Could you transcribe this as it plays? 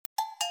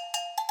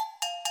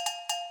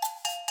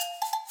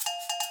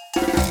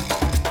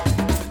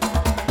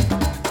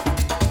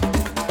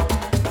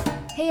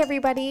Hey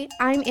everybody,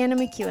 I'm Anna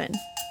McEwen.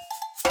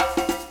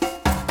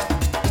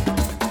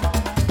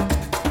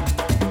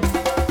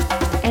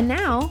 And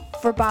now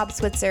for Bob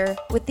Switzer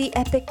with the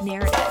epic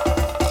narrative.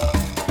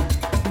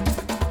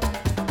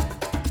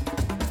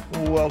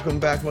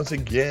 Welcome back once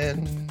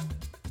again.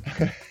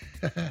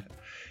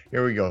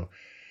 Here we go.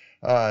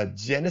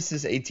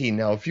 Genesis 18.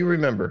 Now, if you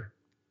remember,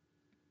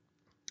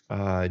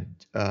 at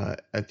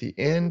the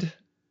end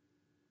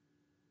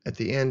of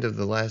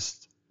the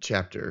last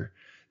chapter,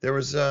 there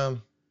was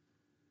a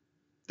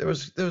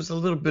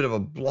little bit of a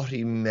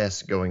bloody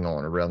mess going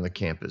on around the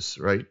campus,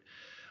 right?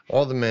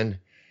 All the men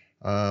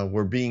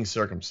were being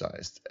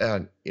circumcised,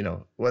 and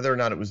whether or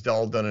not it was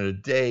all done in a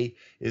day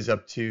is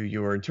up to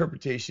your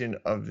interpretation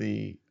of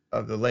the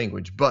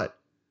language. But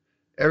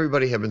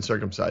everybody had been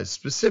circumcised,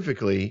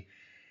 specifically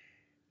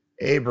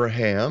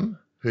Abraham,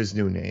 his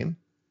new name,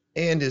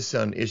 and his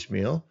son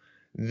Ishmael.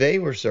 They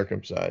were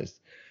circumcised,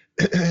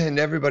 and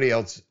everybody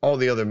else, all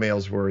the other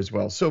males were as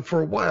well. So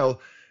for a while,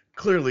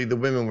 clearly the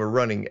women were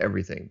running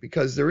everything,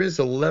 because there is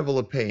a level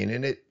of pain,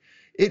 and it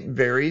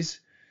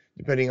varies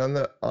depending on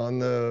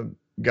the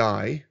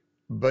guy,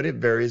 but it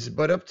varies.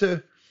 But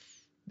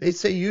they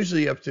say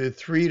usually up to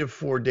 3 to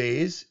 4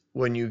 days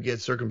when you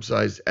get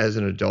circumcised as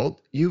an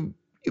adult, you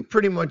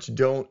pretty much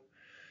don't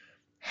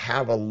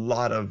have a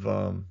lot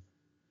of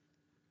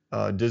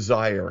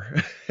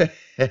desire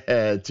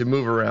to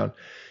move around.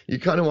 You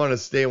kind of want to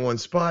stay in one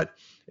spot.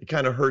 It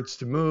kind of hurts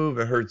to move.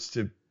 It hurts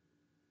to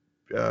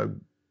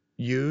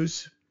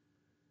use,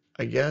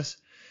 I guess.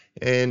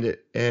 And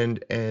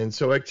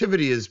so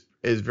activity is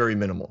very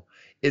minimal.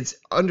 It's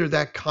under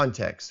that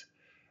context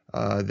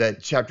that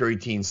chapter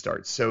 18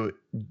 starts. So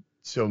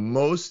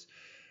most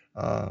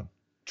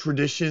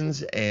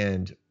traditions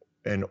and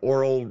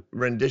oral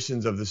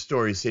renditions of the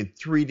story say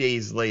 3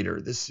 days later.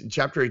 This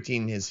chapter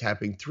 18 is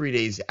happening 3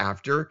 days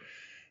after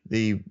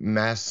the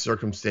mass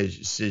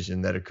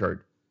circumcision that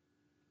occurred.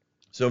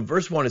 So in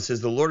verse 1 it says,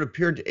 the Lord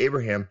appeared to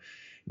Abraham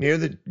near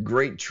the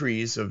great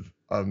trees of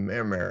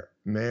Mamre.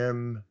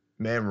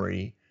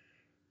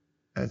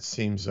 That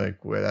seems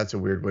like, well, that's a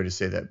weird way to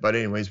say that. But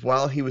anyways,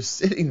 while he was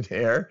sitting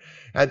there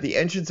at the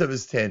entrance of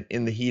his tent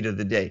in the heat of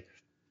the day.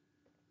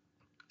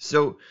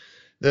 So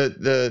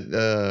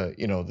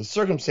the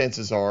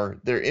circumstances are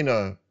they're in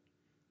a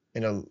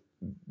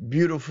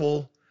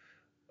beautiful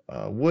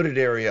wooded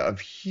area of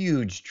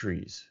huge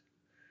trees.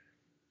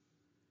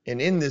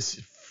 And in this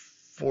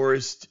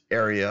forest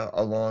area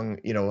along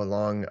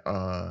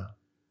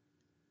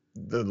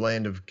the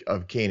land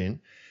of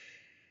Canaan,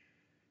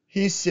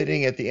 he's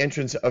sitting at the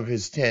entrance of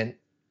his tent,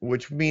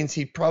 which means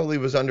he probably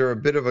was under a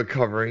bit of a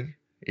covering.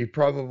 He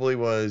probably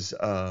was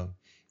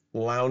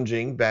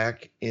lounging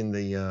back in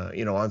the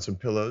on some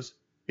pillows.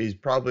 He's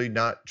probably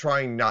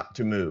trying not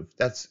to move.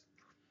 That's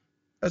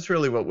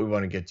really what we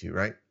want to get to,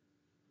 right?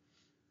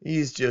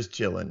 He's just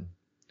chilling.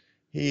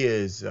 He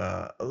is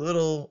a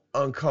little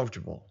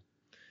uncomfortable,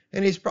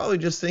 and he's probably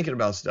just thinking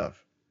about stuff.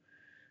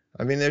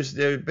 I mean, there's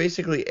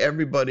basically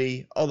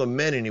everybody, all the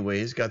men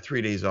anyways, got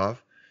 3 days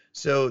off.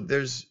 So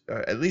there's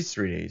at least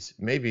 3 days,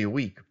 maybe a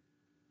week.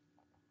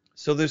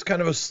 So there's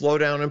kind of a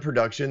slowdown in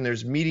production.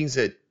 There's meetings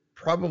that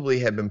probably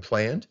had been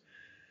planned.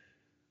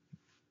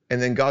 And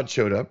then God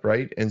showed up,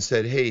 right, and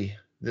said, hey,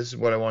 this is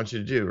what I want you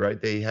to do,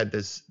 right? They had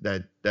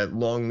that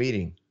long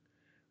meeting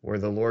where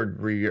the Lord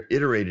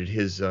reiterated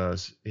his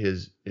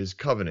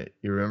covenant.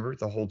 You remember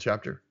the whole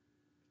chapter?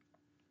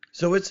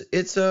 So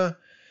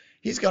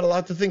he's got a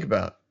lot to think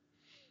about.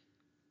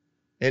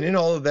 And in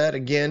all of that,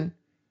 again,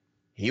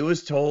 he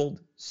was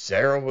told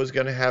Sarah was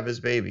going to have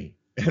his baby.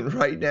 And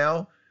right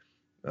now,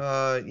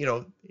 they're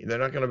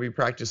not going to be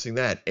practicing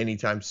that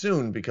anytime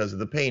soon because of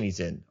the pain he's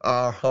in.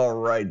 All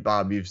right,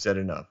 Bob, you've said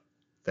enough.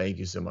 Thank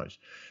you so much.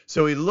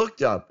 So he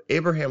looked up,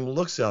 Abraham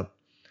looks up,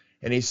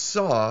 and he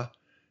saw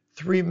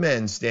 3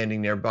 men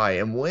standing nearby.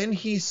 And when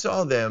he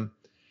saw them,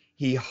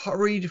 he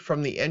hurried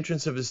from the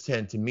entrance of his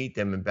tent to meet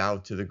them and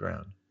bowed to the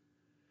ground.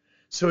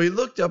 So he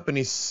looked up and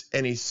he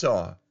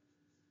saw.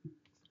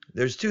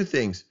 There's 2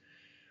 things.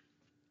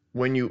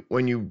 When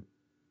you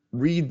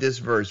read this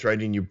verse, right,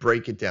 and you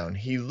break it down,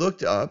 he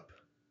looked up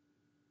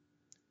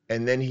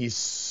and then he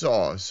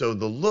saw. So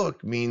the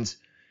look means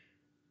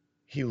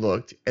he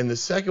looked, and the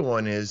second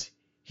one is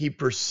he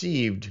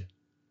perceived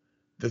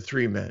the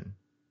 3 men.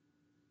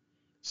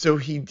 So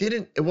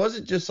it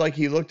wasn't just like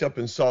he looked up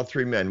and saw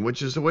 3 men,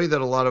 which is the way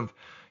that a lot of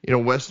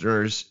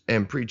Westerners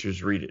and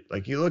preachers read it.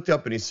 Like he looked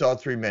up and he saw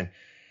 3 men.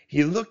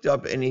 He looked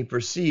up and he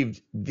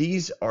perceived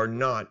these are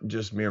not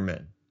just mere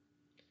men.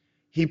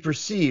 He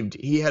perceived,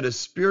 he had a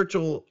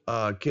spiritual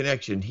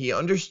connection. He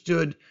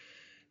understood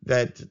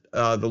that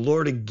the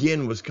Lord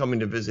again was coming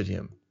to visit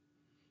him.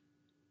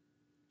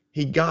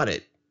 He got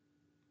it.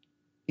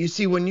 You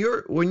see, when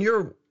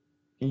you're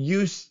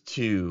used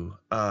to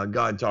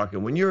God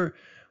talking, when you're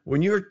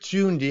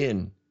tuned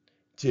in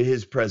to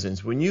his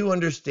presence, when you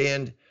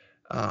understand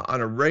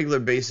on a regular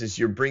basis,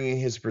 you're bringing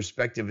his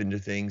perspective into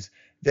things,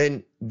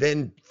 then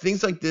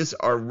things like this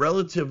are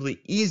relatively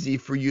easy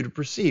for you to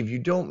perceive. You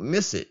don't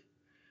miss it.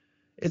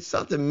 it's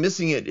not that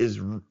missing it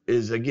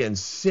is again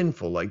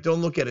sinful. Like,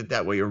 don't look at it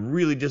that way. You're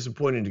really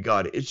disappointed to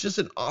God. It's just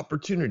an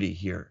opportunity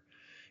here.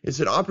 It's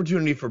an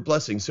opportunity for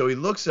blessing. So he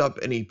looks up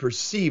and he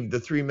perceived the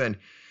three men.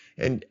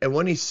 And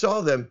when he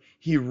saw them,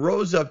 he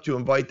rose up to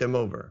invite them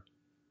over.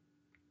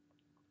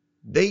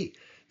 The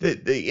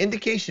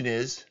indication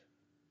is,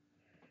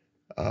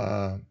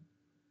 right,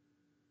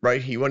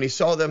 when he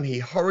saw them, he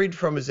hurried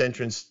from his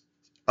entrance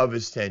of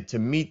his tent to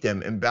meet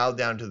them and bowed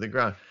down to the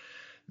ground.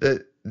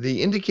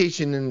 The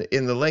indication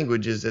in the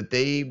language is that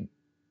it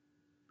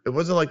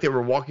wasn't like they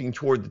were walking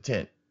toward the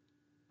tent.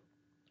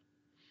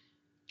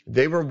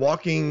 They were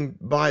walking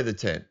by the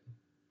tent.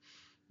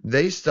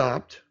 They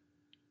stopped.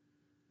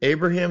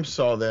 Abraham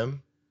saw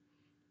them,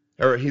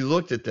 or he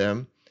looked at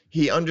them.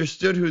 He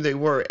understood who they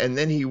were, and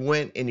then he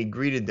went and he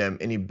greeted them,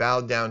 and he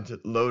bowed down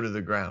low to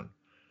the ground.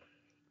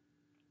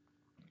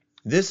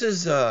 This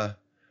is to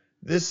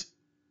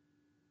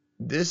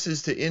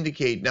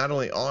indicate not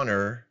only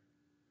honor,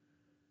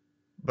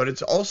 but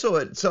it's also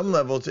at some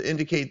level to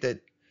indicate that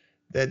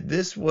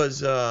this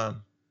was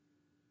an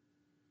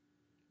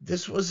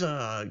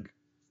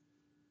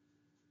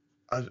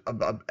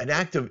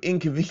act of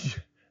inconvenience,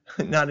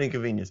 not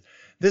inconvenience.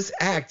 This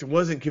act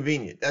wasn't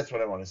convenient. That's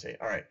what I want to say.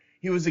 All right.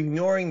 He was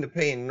ignoring the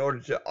pain in order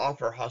to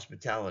offer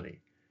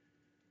hospitality.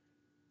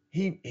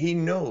 He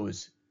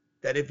knows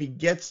that if he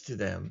gets to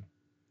them,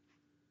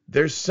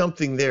 there's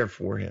something there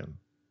for him.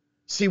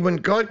 See, when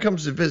God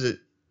comes to visit,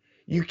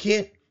 you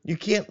can't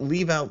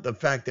leave out the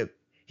fact that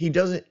he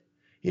doesn't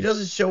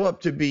show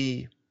up to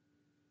be,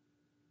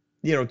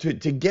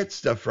 to get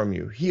stuff from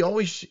you.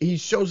 He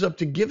shows up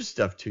to give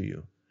stuff to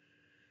you.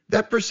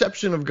 That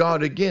perception of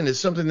God, again, is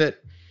something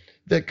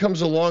that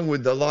comes along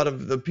with a lot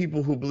of the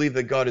people who believe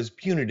that God is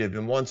punitive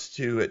and wants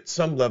to, at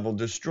some level,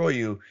 destroy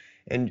you.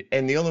 And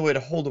the only way to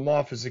hold him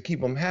off is to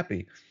keep him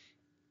happy.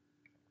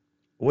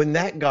 When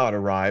that God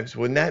arrives,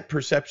 when that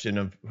perception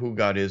of who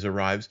God is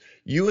arrives,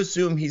 you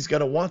assume he's going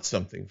to want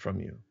something from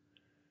you.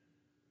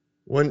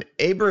 When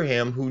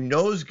Abraham, who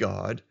knows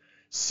God,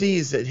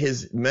 sees that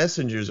his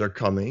messengers are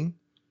coming,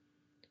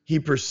 he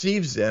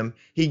perceives them,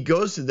 he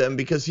goes to them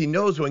because he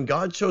knows when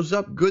God shows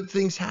up, good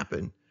things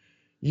happen.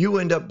 You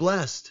end up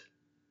blessed.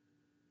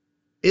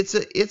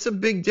 It's a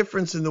big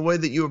difference in the way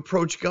that you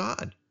approach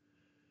God.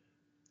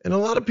 And a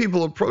lot of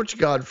people approach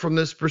God from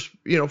this,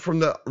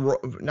 from a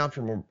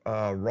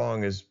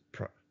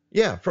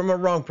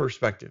wrong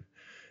perspective.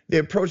 They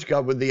approach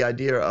God with the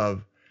idea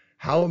of,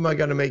 how am I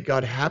going to make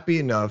God happy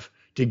enough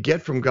to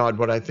get from God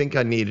what I think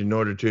I need in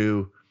order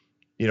to,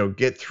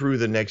 get through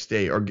the next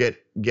day, or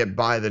get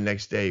by the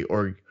next day,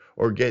 or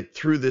get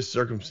through this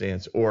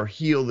circumstance, or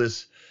heal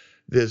this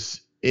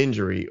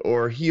injury,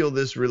 or heal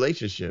this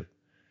relationship.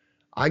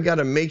 I got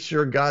to make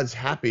sure God's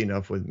happy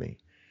enough with me.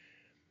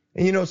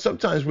 And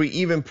sometimes we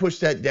even push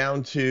that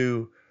down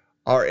to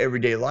our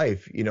everyday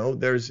life.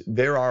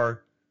 There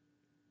are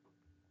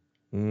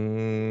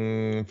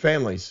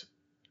families.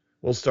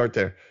 We'll start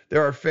there.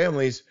 There are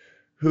families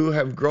who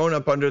have grown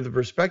up under the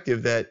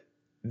perspective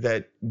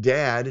that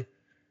dad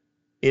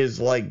is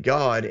like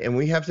God, and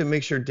we have to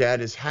make sure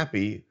dad is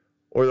happy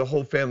or the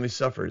whole family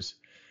suffers.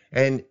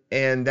 And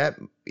that,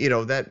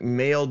 that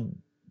male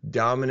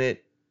dominant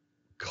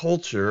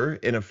culture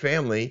in a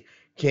family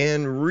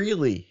can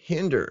really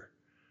hinder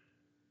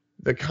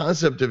the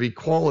concept of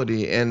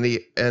equality and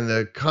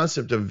the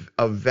concept of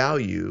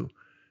value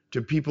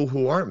to people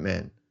who aren't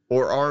men,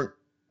 or aren't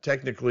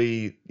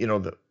technically,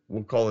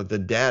 we'll call it the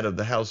dad of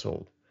the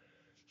household,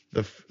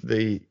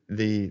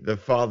 the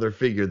father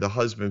figure, the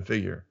husband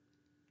figure.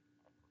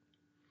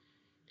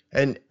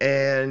 And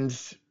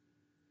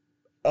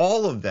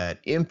all of that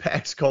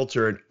impacts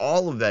culture, and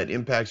all of that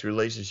impacts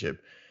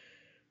relationship.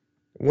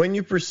 When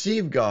you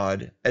perceive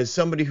God as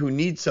somebody who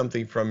needs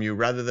something from you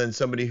rather than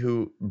somebody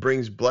who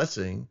brings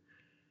blessing,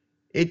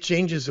 it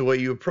changes the way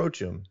you approach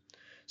him.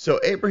 So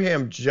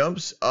Abraham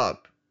jumps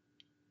up.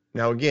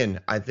 Now,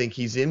 again, I think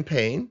he's in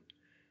pain.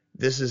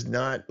 This is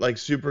not like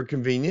super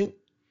convenient.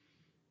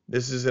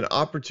 This is an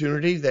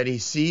opportunity that he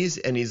sees,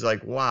 and he's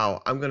like,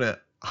 wow,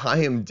 I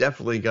am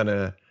definitely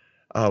gonna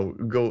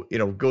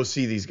go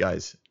see these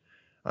guys.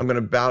 I'm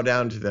gonna bow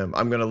down to them.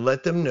 I'm gonna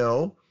let them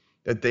know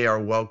that they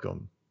are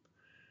welcome.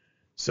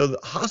 So the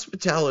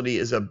hospitality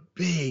is a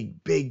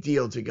big, big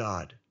deal to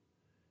God.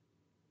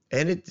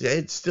 And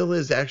it still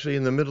is actually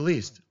in the Middle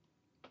East.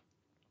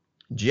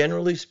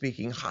 Generally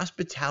speaking,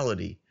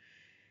 hospitality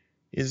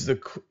is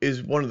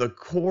one of the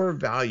core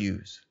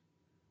values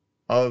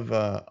of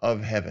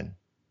heaven.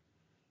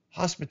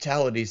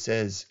 Hospitality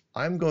says,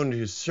 I'm going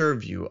to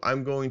serve you.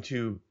 I'm going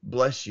to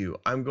bless you.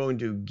 I'm going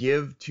to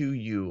give to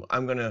you.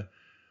 I'm going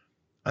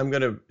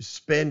to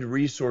spend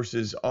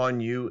resources on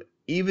you,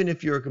 even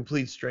if you're a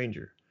complete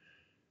stranger.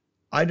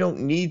 I don't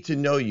need to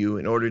know you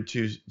in order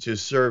to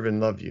serve and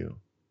love you.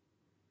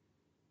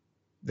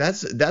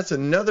 That's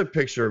another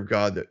picture of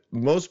God that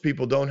most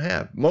people don't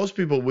have. Most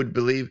people would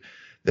believe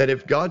that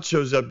if God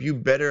shows up, you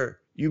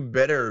better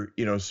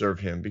serve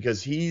him,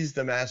 because he's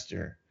the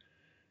master.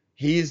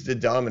 He's the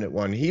dominant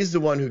one. He's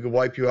the one who can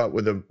wipe you out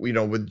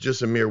with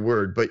just a mere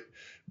word.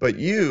 But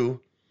you're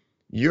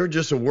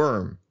just a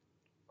worm,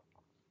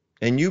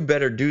 and you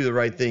better do the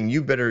right thing.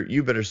 You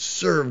better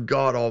serve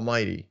God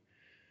Almighty.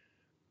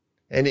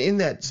 And in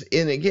that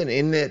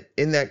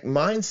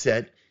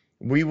mindset,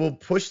 we will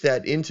push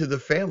that into the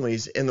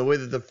families and the way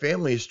that the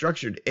family is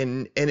structured.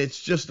 And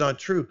it's just not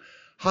true.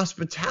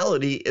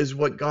 Hospitality is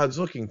what God's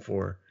looking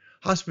for.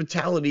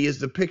 Hospitality is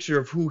the picture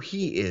of who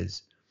he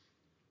is.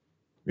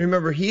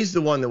 Remember, he's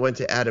the one that went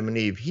to Adam and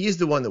Eve. He's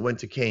the one that went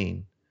to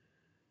Cain.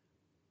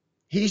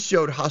 He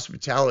showed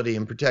hospitality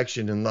and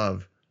protection and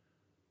love.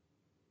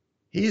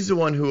 He's the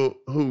one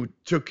who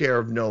took care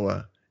of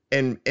Noah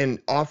and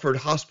offered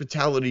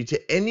hospitality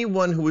to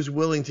anyone who was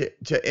willing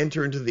to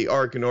enter into the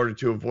ark in order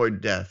to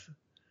avoid death.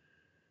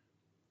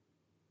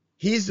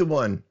 He's the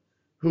one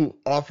who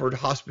offered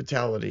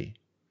hospitality.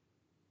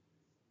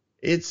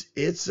 To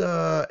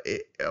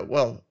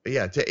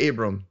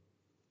Abram.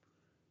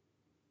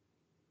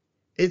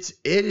 It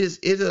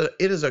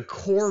is a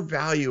core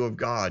value of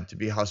God to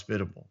be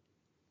hospitable.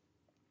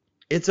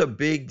 It's a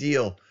big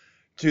deal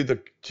to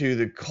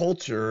the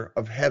culture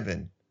of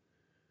heaven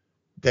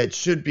that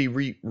should be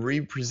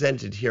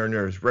represented here on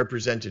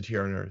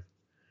earth.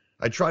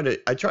 I try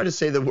to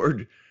say the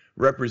word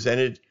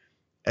represented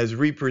as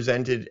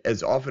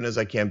often as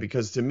I can,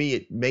 because to me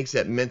it makes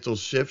that mental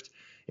shift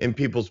in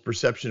people's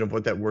perception of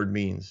what that word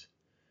means.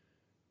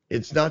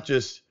 It's not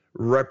just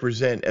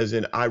represent as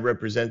in I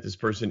represent this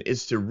person.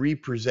 It's to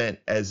represent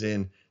as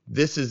in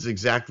this is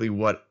exactly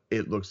what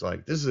it looks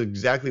like. This is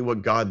exactly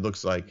what God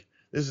looks like.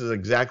 This is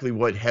exactly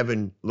what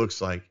heaven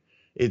looks like.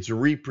 It's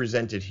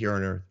represented here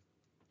on earth.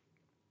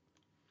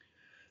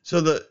 So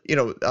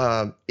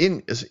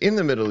in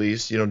the Middle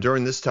East,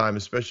 during this time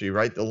especially,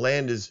 right, the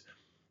land is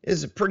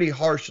a pretty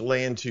harsh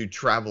land to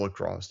travel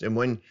across. And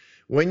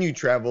when you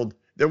traveled,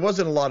 there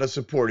wasn't a lot of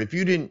support. If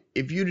you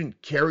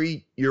didn't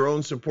carry your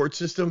own support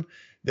system,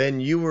 then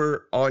you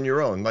were on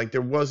your own. Like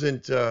there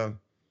wasn't a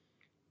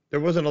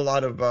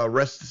lot of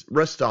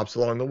rest stops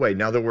along the way.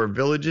 Now there were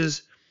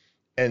villages,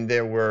 and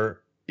there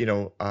were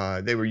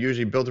they were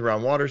usually built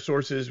around water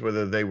sources,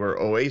 whether they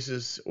were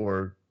oases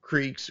or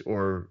creeks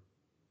or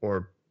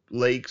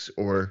lakes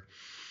or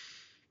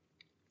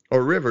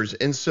rivers.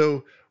 And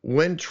so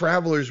when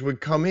travelers would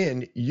come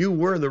in, you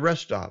were the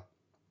rest stop.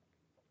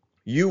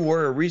 You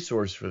were a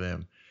resource for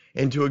them.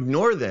 And to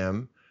ignore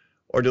them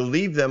or to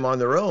leave them on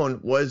their own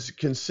was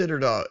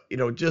considered that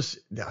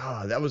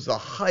was the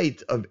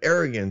height of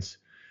arrogance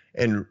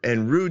and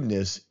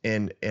rudeness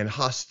and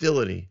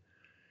hostility.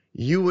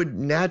 You would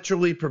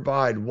naturally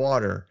provide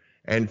water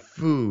and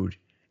food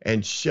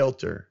and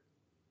shelter.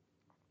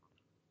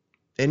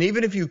 And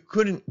even if you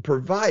couldn't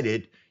provide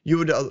it, you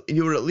would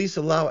at least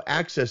allow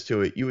access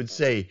to it. You would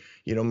say,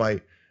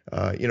 the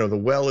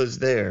well is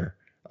there.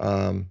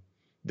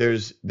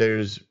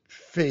 There's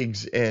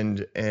figs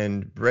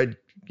and bread,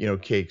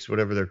 cakes,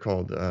 whatever they're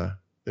called.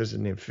 There's a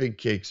name, fig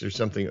cakes or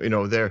something.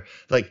 They're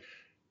like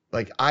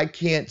I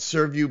can't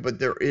serve you, but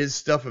there is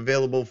stuff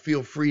available.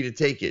 Feel free to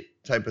take it,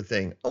 type of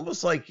thing.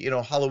 Almost like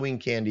Halloween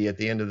candy at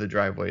the end of the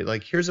driveway.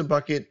 Like, here's a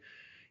bucket.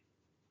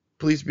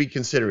 Please be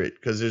considerate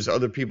because there's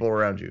other people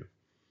around you.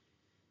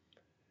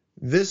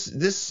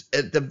 This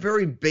at the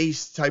very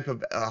base type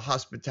of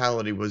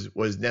hospitality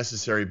was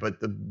necessary, but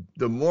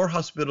the more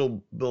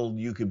hospitable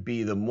you could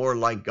be, the more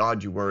like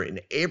God you were. And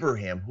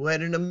Abraham, who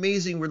had an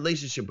amazing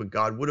relationship with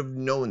God, would have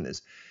known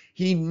this.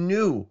 He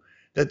knew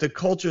that the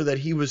culture that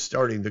he was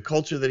starting, the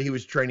culture that he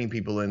was training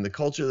people in, the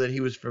culture that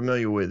he was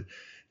familiar with,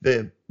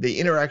 the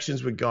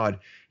interactions with God,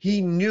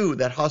 he knew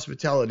that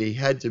hospitality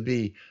had to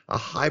be a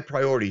high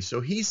priority. So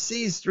he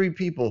sees three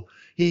people.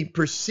 He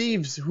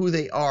perceives who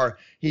they are.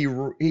 He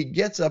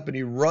gets up and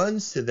he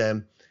runs to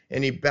them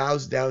and he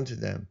bows down to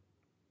them.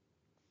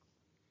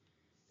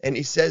 And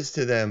he says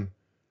to them,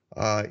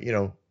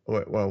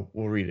 we'll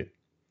read it.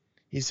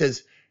 He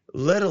says,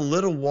 let a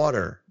little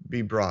water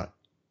be brought.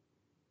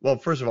 Well,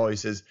 first of all, he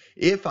says,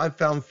 if I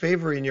found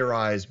favor in your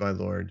eyes, my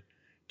Lord,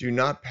 do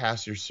not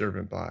pass your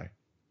servant by.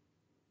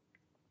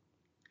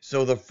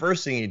 So the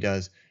first thing he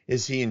does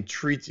is he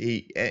invites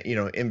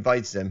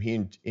them.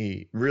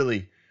 He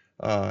really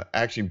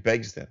actually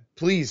begs them,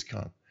 please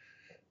come.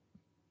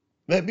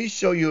 Let me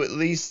show you at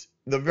least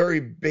the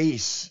very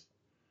base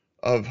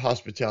of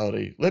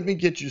hospitality. Let me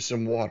get you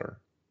some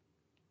water,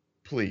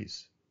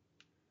 please.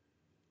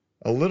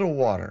 A little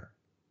water,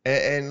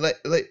 and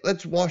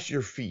let's wash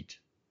your feet.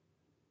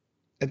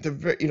 At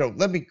the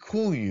let me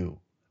cool you.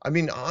 I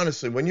mean,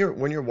 honestly, when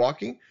you're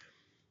walking,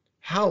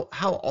 how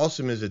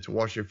awesome is it to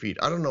wash your feet?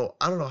 I don't know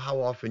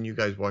how often you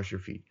guys wash your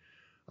feet.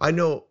 I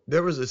know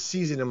there was a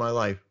season in my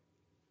life.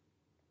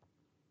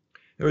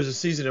 There was a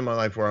season in my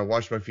life where I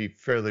washed my feet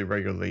fairly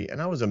regularly,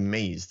 and I was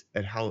amazed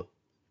at how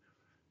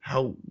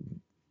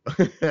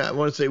I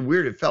want to say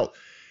weird it felt.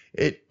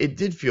 It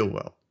did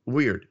feel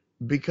weird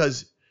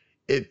because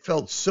it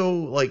felt so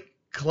like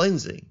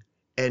cleansing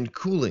and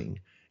cooling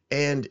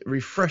and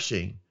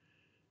refreshing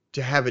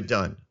to have it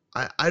done.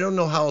 I don't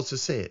know how else to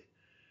say it.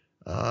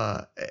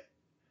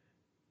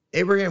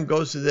 Abraham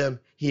goes to them,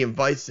 he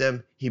invites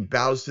them, he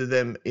bows to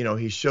them,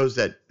 he shows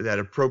that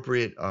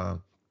appropriate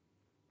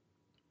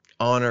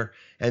honor,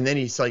 and then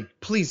he's like,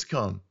 please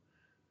come.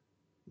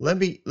 Let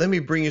me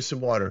bring you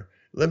some water.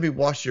 Let me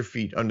wash your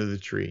feet under the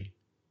tree.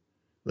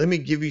 Let me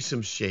give you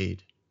some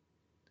shade.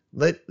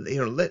 Let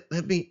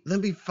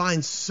me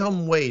find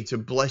some way to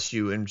bless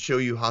you and show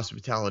you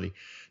hospitality.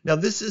 Now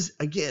this is,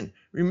 again,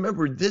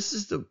 remember, this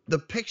is the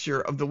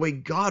picture of the way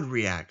God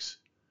reacts.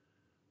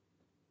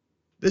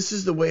 This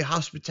is the way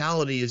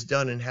hospitality is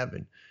done in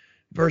heaven.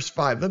 Verse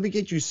 5, let me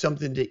get you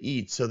something to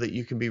eat so that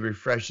you can be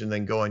refreshed and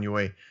then go on your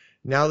way.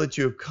 Now that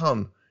you have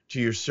come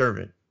to your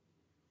servant.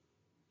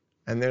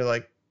 And they're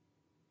like,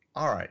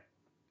 all right,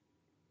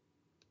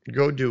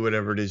 go do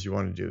whatever it is you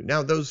want to do.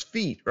 Now those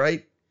feet,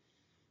 right?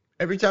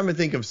 Every time I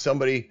think of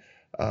somebody,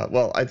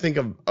 I think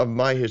of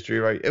my history,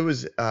 right? It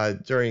was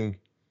during,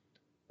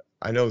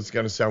 I know it's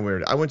going to sound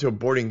weird. I went to a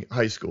boarding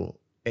high school,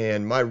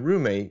 and my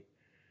roommate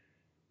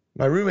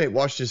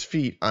washed his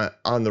feet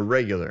on the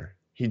regular.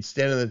 He'd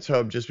stand in the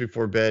tub just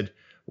before bed,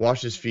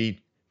 wash his feet,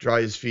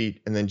 dry his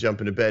feet, and then jump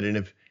into bed.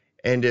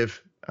 And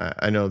if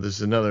I know this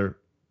is another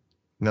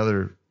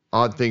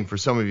odd thing for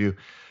some of you,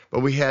 but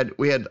we had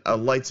a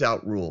lights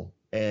out rule,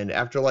 and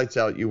after lights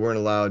out, you weren't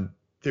allowed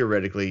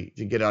theoretically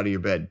to get out of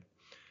your bed.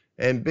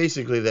 And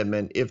basically that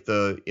meant if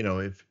the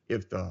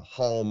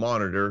hall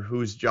monitor,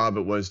 whose job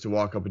it was to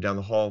walk up and down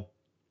the hall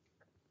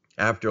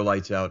after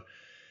lights out,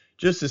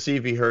 just to see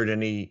if he heard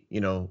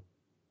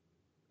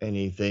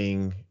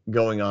anything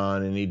going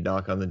on, and he'd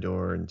knock on the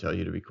door and tell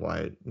you to be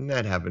quiet. And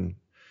that happened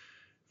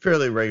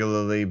fairly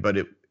regularly, but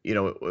it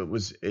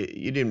was,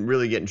 you didn't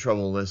really get in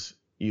trouble unless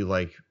you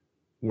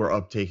were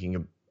up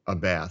taking a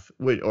bath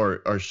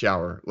or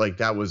shower. Like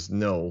that was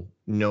no,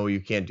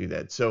 you can't do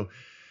that. So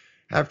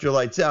after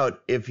lights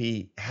out, if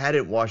he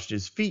hadn't washed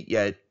his feet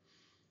yet,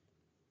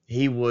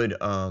 he would,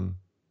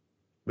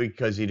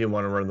 because he didn't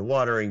want to run in the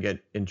water and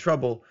get in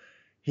trouble,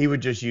 he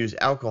would just use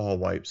alcohol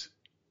wipes.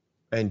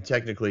 And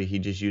technically he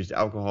just used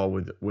alcohol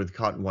with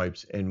cotton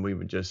wipes, and he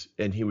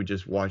would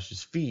just wash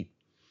his feet.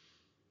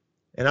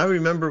 And I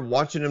remember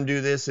watching him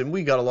do this, and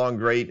we got along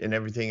great and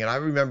everything. And I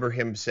remember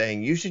him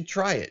saying, you should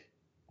try it.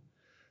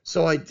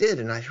 So I did.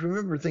 And I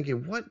remember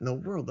thinking, what in the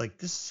world? Like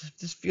this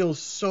feels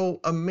so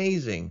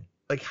amazing.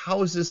 Like,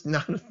 how is this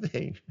not a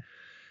thing?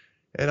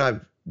 And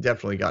I've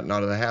definitely gotten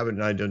out of the habit,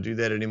 and I don't do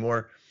that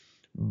anymore.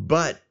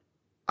 But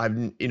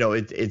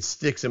it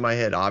sticks in my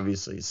head.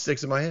 Obviously, it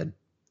sticks in my head.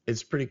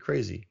 It's pretty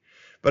crazy.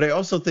 But I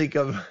also think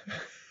do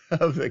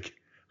you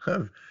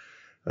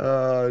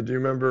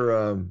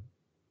remember?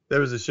 There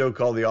was a show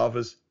called The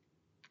Office.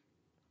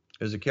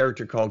 There's a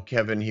character called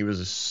Kevin. He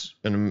was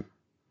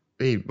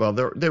they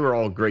were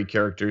all great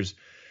characters.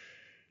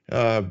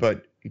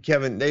 But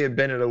Kevin, they had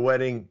been at a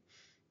wedding.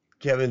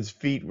 Kevin's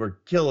feet were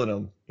killing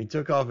him. He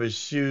took off his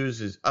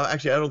shoes.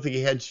 Actually, I don't think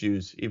he had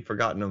shoes. He'd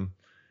forgotten them.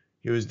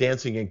 He was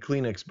dancing in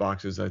Kleenex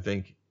boxes, I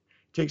think.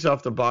 Takes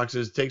off the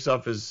boxes, takes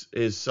off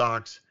his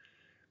socks.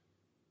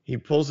 He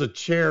pulls a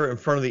chair in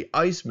front of the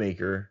ice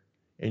maker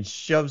and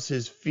shoves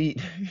his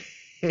feet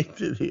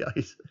into the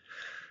ice.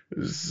 It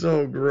was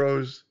so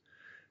gross.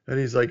 And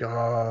he's like,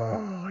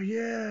 oh,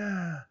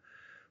 yeah.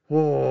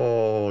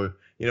 Whoa.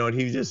 And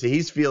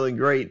he's feeling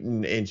great,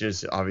 and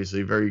just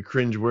obviously very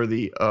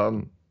cringeworthy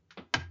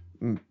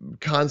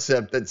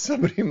concept that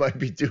somebody might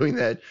be doing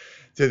that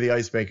to the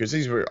ice makers.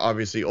 These were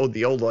obviously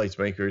the old ice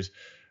makers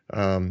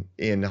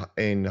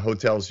in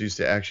hotels used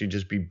to actually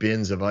just be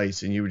bins of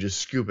ice, and you would just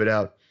scoop it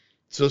out.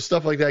 So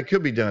stuff like that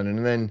could be done.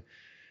 And then,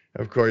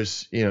 of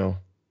course,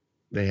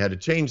 they had to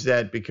change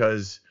that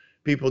because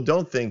people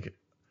don't think,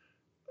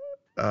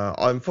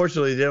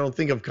 unfortunately, they don't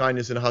think of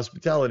kindness and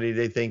hospitality.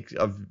 They think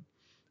of,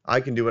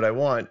 I can do what I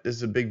want. This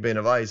is a big bin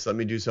of ice. Let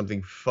me do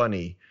something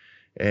funny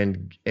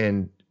and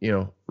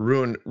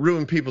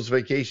ruin people's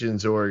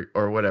vacations or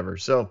whatever.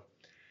 So,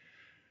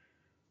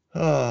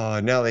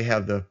 now they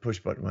have the push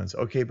button ones.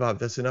 Okay, Bob,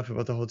 that's enough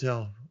about the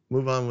hotel.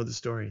 Move on with the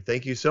story.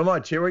 Thank you so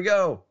much. Here we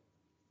go.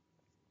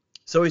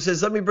 So he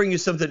says, let me bring you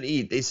something to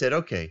eat. They said,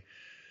 okay.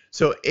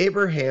 So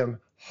Abraham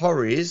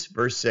hurries,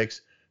 verse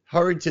 6,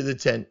 hurried to the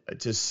tent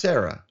to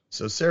Sarah.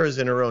 So Sarah's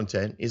in her own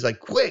tent. He's like,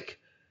 quick,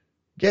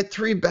 get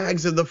 3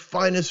 bags of the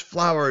finest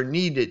flour,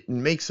 knead it,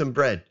 and make some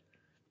bread.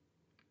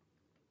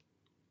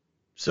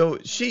 So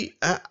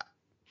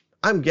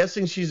I'm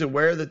guessing she's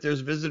aware that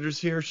there's visitors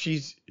here.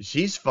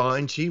 She's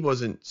fine. She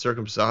wasn't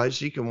circumcised.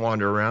 She can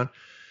wander around.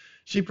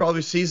 She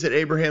probably sees that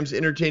Abraham's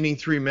entertaining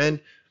 3 men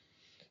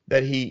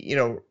that he,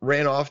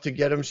 ran off to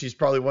get him. She's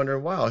probably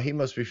wondering, wow, he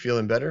must be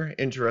feeling better.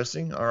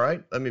 Interesting. All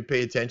right, let me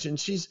pay attention.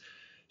 She's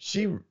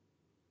a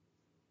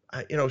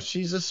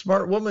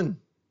smart woman.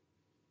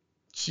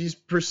 She's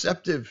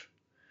perceptive.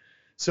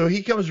 So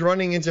he comes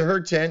running into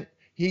her tent.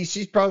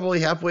 She's probably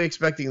halfway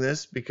expecting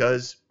this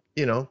because,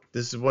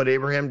 this is what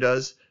Abraham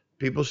does.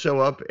 People show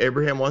up.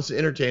 Abraham wants to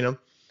entertain them.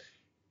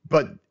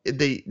 But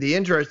the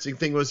interesting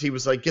thing was he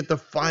was like, get the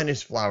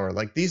finest flour.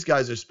 Like, these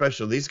guys are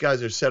special. These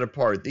guys are set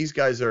apart. These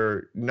guys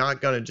are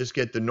not going to just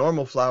get the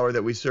normal flour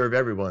that we serve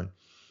everyone.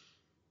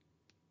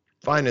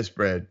 Finest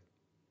bread,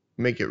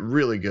 make it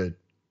really good.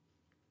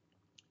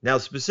 Now,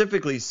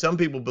 specifically, some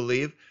people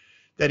believe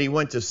that he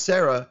went to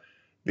Sarah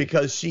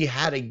because she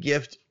had a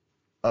gift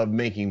of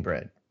making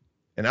bread.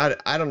 And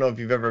I don't know if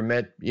you've ever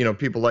met,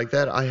 people like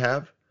that. I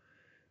have,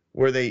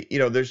 where they,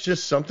 there's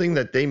just something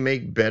that they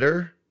make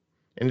better.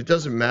 And it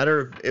doesn't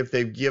matter if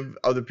they give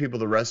other people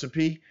the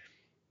recipe.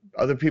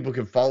 Other people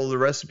can follow the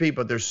recipe,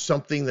 but there's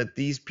something that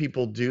these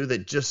people do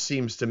that just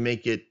seems to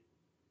make it,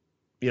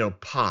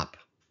 pop.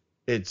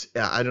 It's,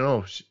 I don't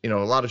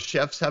know, a lot of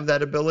chefs have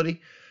that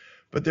ability,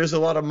 but there's a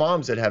lot of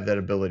moms that have that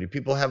ability.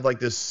 People have like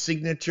this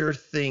signature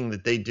thing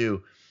that they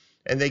do,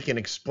 and they can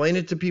explain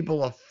it to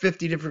people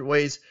 50 different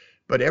ways,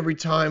 but every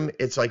time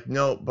it's like,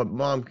 no, but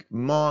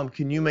mom,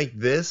 can you make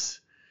this?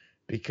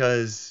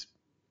 Because,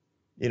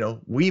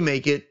 we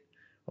make it,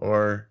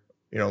 or,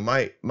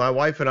 my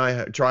wife and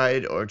I try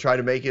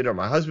to make it, or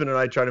my husband and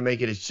I try to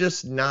make it. It's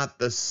just not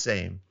the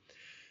same.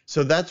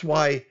 So that's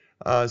why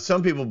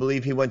some people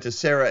believe he went to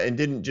Sarah and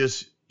didn't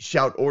just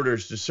shout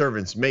orders to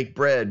servants, make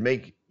bread,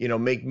 make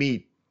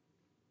meat,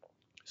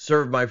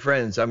 serve my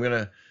friends. I'm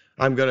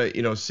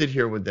gonna, sit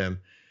here with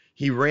them.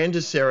 He ran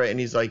to Sarah and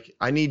he's like,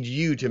 I need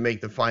you to make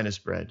the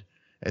finest bread.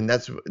 And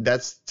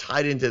that's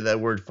tied into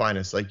that word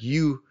finest. Like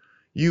you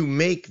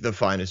make the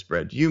finest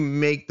bread. You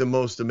make the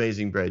most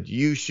amazing bread.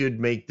 You should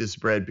make this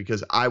bread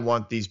because I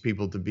want these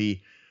people to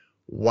be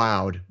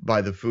wowed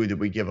by the food that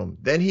we give them.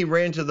 Then he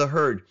ran to the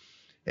herd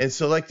and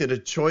selected a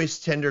choice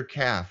tender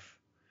calf.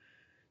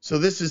 So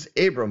this is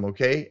Abram,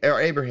 okay? Or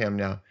Abraham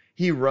now.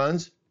 He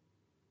runs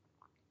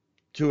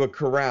to a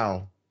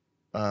corral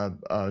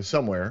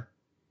somewhere,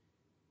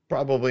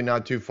 probably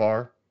not too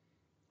far,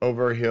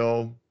 over a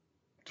hill,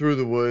 through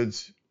the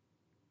woods.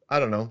 I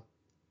don't know.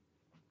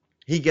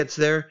 He gets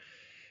there.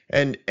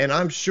 And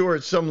I'm sure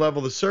at some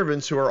level the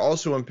servants who are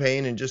also in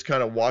pain and just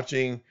kind of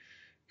watching,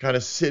 kind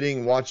of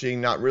sitting, watching,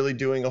 not really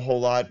doing a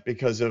whole lot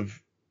because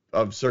of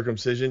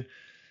circumcision,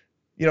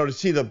 to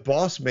see the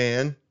boss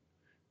man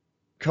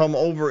come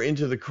over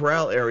into the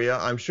corral area,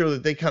 I'm sure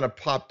that they kind of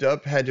popped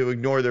up, had to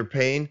ignore their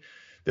pain.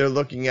 They're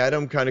looking at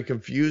him kind of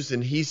confused,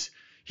 and he's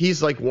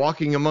like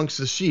walking amongst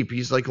the sheep.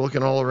 He's like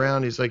looking all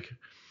around. He's like,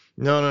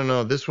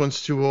 no, this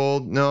one's too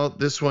old. No,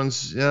 this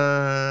one's,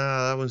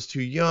 that one's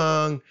too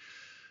young.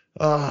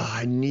 Oh,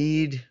 I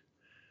need,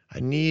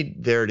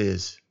 there it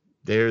is.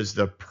 There's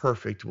the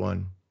perfect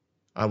one.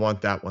 I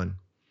want that one.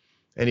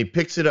 And he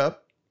picks it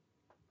up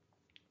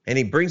and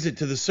he brings it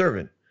to the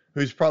servant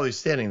who's probably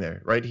standing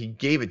there, right? He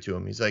gave it to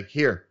him. He's like,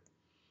 here,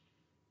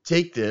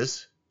 take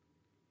this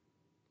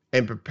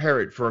and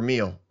prepare it for a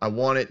meal. I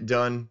want it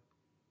done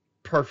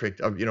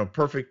perfect,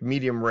 perfect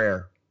medium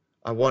rare.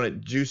 I want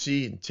it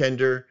juicy and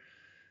tender.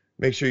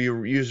 Make sure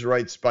you use the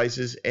right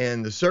spices.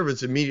 And the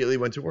servants immediately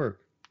went to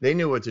work. They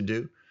knew what to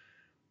do.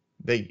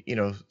 They,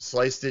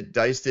 sliced it,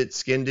 diced it,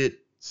 skinned it,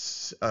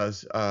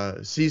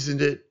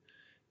 seasoned it,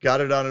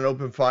 got it on an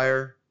open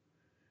fire.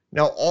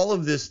 Now, all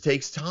of this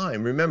takes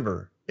time.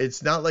 Remember,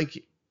 it's not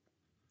like,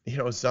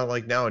 it's not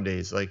like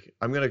nowadays. Like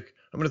I'm gonna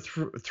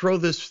throw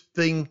this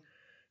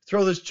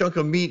chunk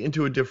of meat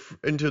into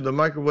the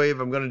microwave.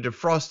 I'm gonna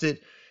defrost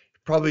it,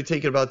 probably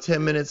take it about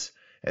 10 minutes,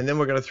 and then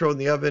we're gonna throw it in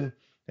the oven,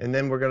 and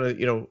then we're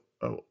gonna,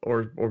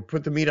 or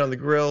put the meat on the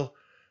grill.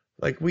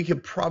 Like we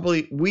could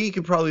probably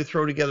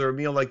throw together a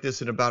meal like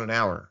this in about an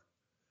hour.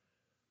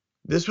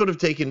 This would have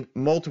taken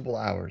multiple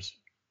hours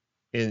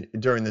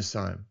during this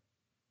time.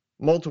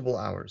 Multiple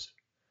hours.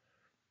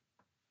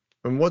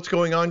 And what's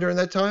going on during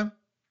that time?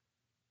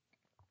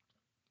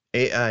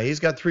 He's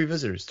got 3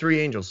 visitors, 3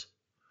 angels.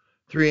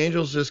 3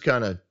 angels just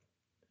kind of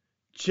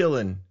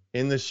chilling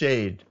in the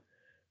shade,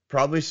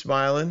 probably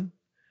smiling.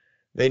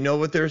 They know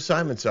what their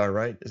assignments are,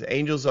 right?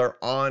 Angels are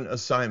on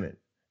assignment.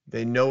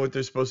 They know what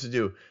they're supposed to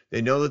do.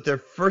 They know that their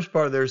first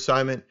part of their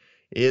assignment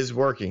is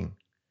working.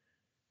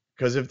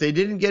 Because if they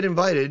didn't get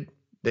invited,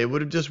 they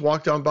would have just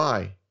walked on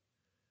by.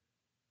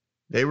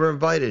 They were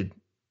invited.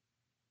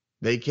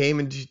 They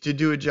came to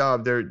do a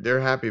job. They're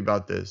happy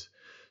about this.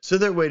 So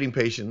they're waiting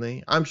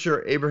patiently. I'm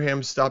sure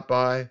Abraham stopped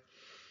by.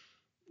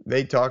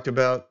 They talked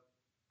about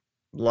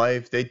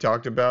life. They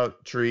talked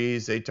about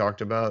trees. They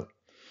talked about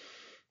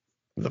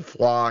the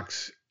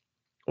flocks,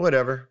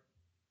 whatever.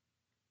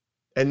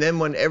 And then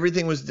when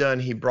everything was done,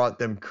 he brought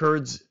them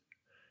curds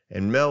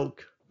and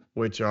milk,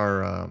 which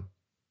are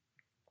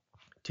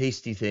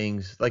tasty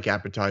things like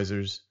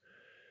appetizers,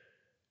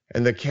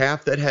 and the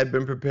calf that had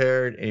been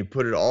prepared, and he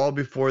put it all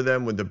before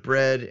them with the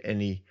bread,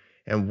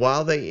 and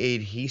while they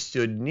ate, he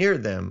stood near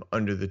them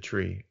under the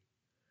tree.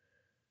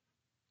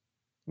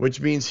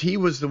 Which means he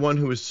was the one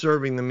who was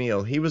serving the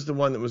meal. He was the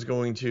one that was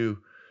going to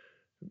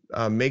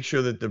make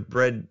sure that the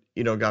bread,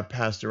 got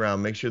passed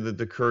around, make sure that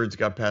the curds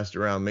got passed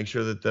around, make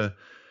sure that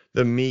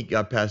the meat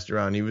got passed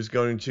around. He was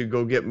going to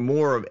go get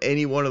more of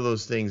any one of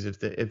those things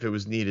if it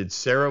was needed.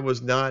 Sarah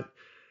was not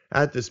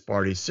at this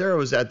party. Sarah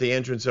was at the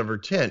entrance of her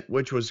tent,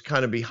 which was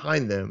kind of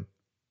behind them.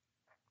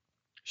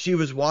 She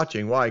was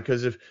watching. Why?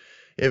 Because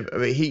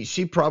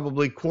she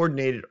probably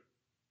coordinated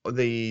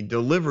the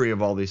delivery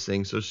of all these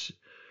things. So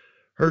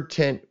her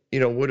tent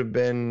would have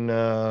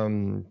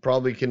been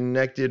probably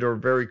connected or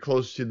very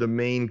close to the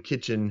main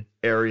kitchen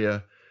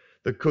area,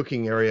 the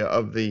cooking area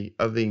of the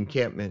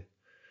encampment.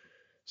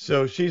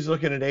 So she's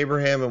looking at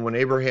Abraham, and when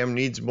Abraham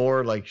needs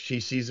more, like she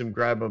sees him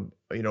grab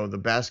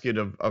the basket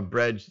of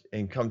bread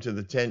and come to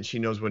the tent, she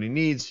knows what he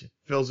needs,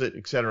 fills it,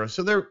 etc.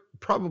 So they're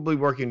probably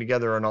working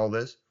together on all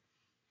this.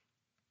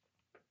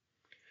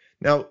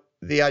 Now,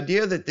 the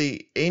idea that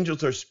the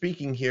angels are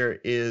speaking here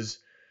is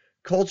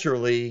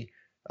culturally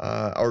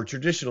or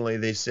traditionally,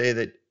 they say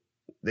that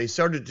they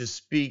started to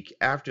speak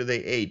after they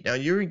ate. Now,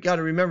 you got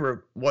to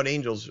remember what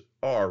angels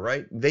are,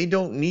 right? They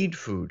don't need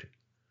food.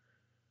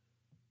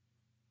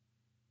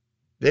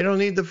 They don't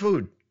need the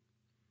food.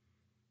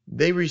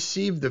 They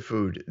received the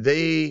food.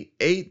 They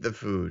ate the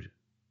food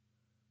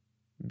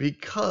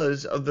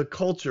because of the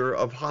culture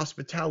of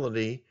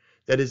hospitality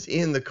that is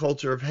in the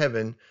culture of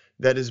heaven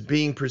that is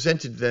being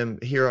presented to them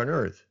here on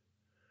earth.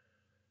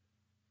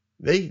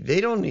 They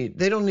don't need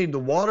the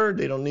water.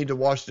 They don't need to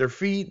wash their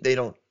feet. They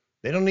don't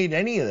need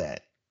any of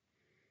that.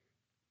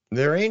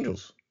 They're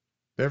angels.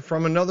 They're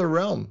from another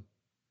realm.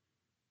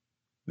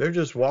 They're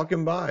just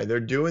walking by. They're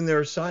doing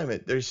their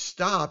assignment. They're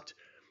stopped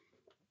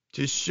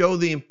to show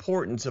the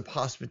importance of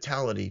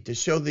hospitality, to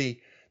show the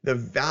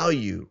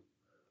value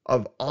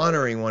of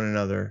honoring one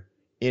another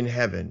in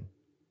heaven.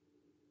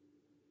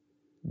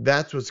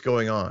 That's what's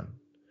going on.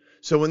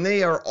 So when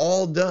they are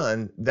all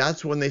done,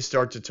 that's when they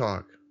start to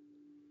talk.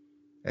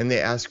 And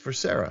they ask for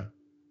Sarah.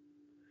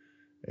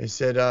 They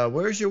said,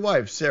 where's your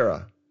wife,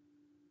 Sarah?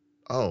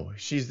 Oh,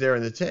 she's there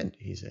in the tent,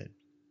 he said.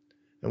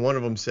 And one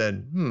of them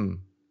said,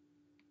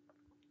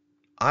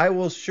 I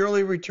will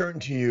surely return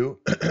to you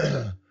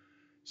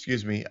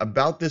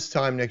about this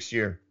time next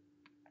year.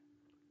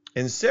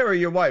 And Sarah,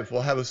 your wife,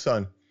 will have a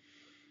son.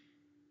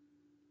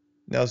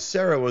 Now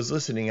Sarah was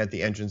listening at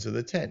the entrance of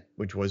the tent,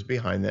 which was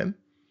behind them.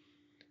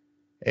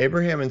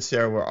 Abraham and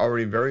Sarah were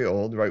already very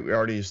old, right? We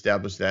already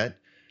established that.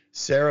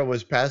 Sarah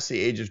was past the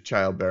age of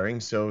childbearing,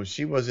 so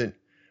she wasn't,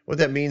 what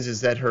that means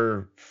is that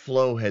her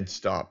flow had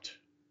stopped.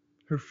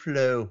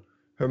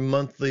 Her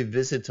monthly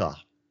visitor.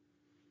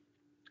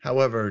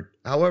 However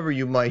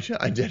you might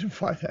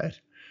identify that.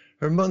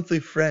 Her monthly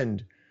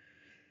friend.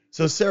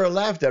 So Sarah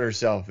laughed at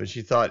herself and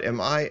she thought,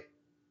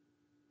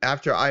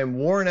 after I am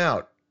worn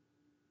out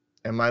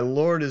and my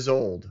Lord is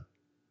old,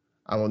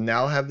 I will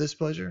now have this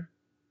pleasure?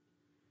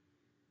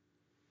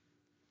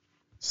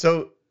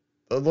 So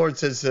the Lord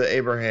says to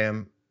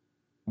Abraham,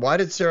 why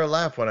did Sarah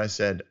laugh when I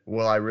said,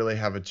 will I really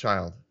have a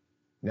child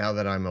now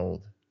that I'm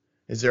old?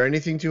 Is there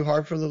anything too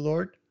hard for the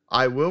Lord?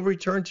 I will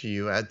return to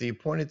you at the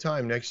appointed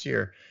time next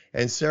year,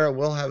 and Sarah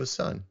will have a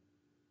son.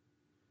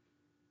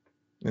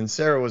 And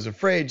Sarah was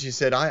afraid. She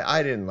said,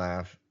 I didn't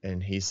laugh.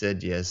 And he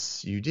said,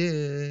 yes, you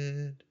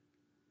did.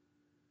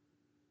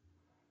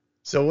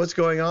 So what's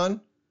going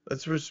on?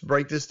 Let's just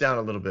break this down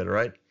a little bit, all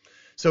right?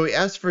 So he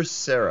asked for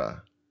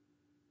Sarah.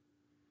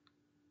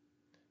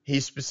 He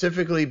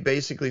specifically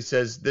basically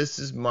says, this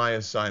is my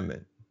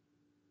assignment.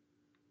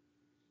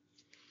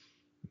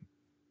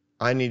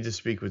 I need to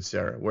speak with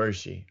Sarah. Where is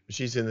she?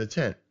 She's in the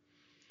tent.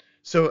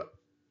 So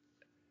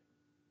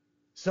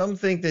some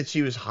think that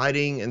she was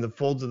hiding in the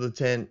folds of the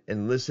tent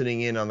and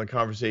listening in on the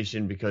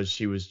conversation because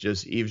she was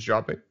just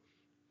eavesdropping.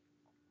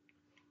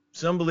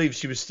 Some believe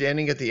she was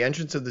standing at the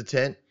entrance of the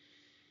tent,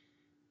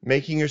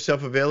 making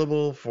herself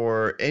available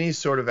for any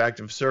sort of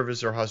act of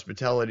service or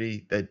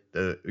hospitality that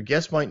the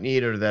guest might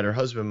need or that her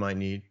husband might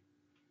need.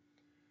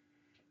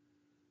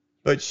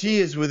 But she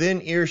is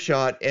within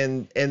earshot,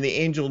 and the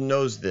angel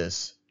knows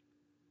this.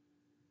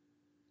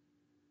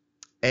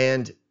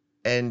 And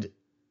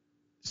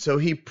so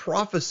he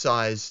prophetically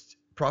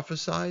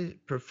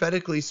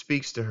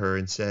speaks to her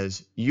and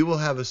says, you will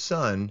have a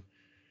son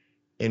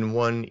in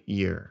 1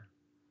 year.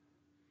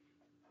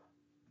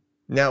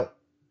 Now,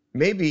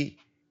 maybe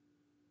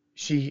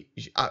she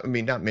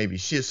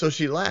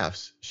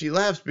laughs. She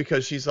laughs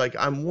because she's like,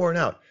 I'm worn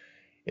out.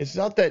 It's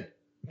not that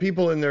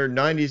people in their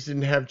 90s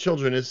didn't have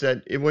children. It's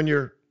that when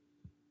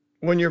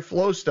your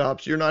flow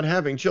stops, you're not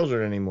having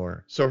children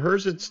anymore. So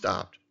hers had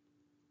stopped.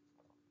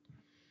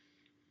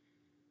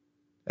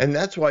 And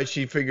that's why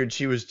she figured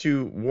she was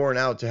too worn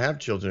out to have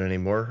children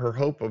anymore. Her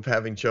hope of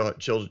having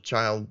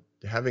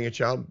bearing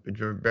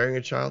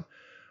a child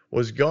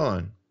was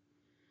gone.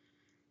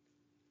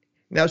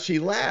 Now she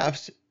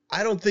laughs.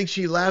 I don't think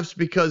she laughs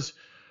because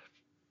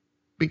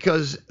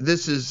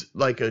this is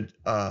like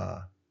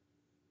I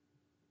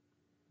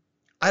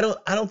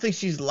don't think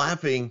she's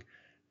laughing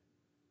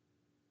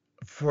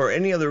for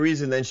any other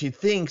reason than she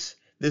thinks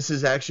this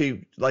is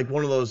actually like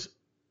one of those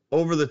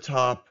over the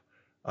top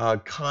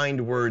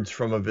kind words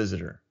from a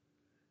visitor.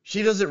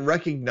 She doesn't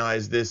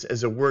recognize this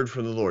as a word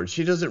from the Lord.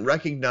 She doesn't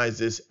recognize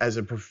this as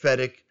a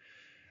prophetic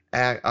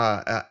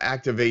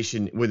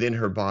activation within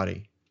her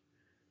body.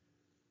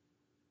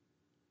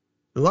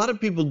 A lot of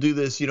people do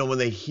this, when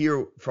they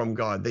hear from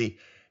God.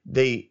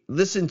 They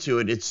listen to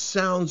it. It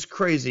sounds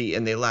crazy,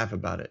 and they laugh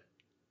about it.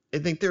 They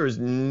think there is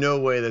no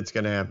way that's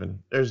going to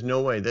happen. There's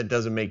no way. That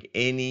doesn't make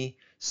any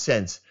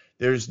sense.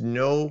 There's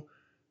no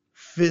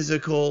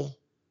physical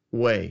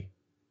way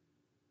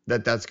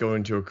that that's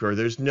going to occur.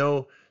 There's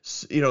no,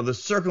 the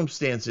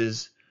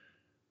circumstances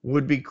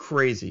would be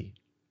crazy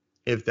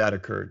if that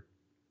occurred.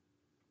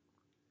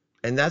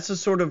 And that's the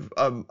sort of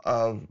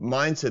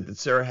mindset that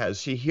Sarah has.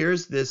 She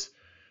hears this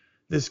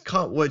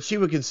what she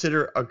would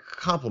consider a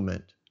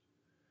compliment.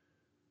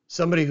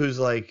 Somebody who's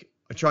like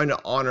trying to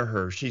honor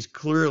her. She's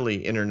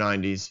clearly in her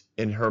 90s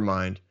in her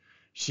mind.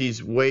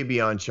 She's way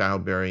beyond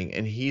childbearing,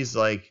 and he's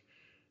like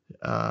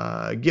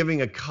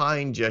giving a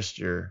kind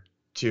gesture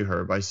to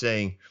her by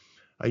saying,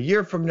 "A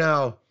year from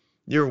now,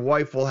 your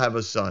wife will have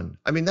a son."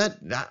 I mean, that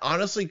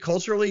honestly,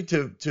 culturally,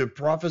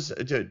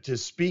 to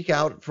speak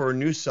out for a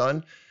new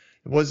son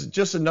was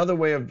just another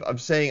way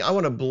of saying, I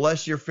want to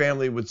bless your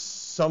family with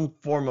some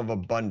form of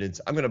abundance.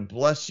 I'm going to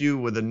bless you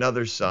with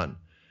another son.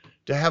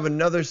 To have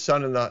another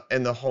son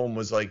in the home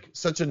was like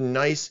such a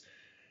nice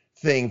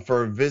thing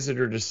for a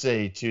visitor to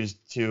say to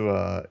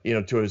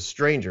a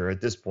stranger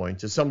at this point,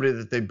 to somebody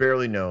that they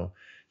barely know,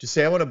 to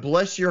say, I want to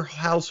bless your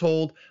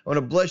household. I want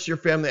to bless your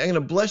family. I'm going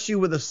to bless you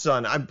with a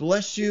son. I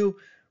bless you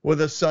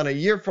with a son. A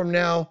year from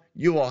now,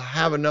 you will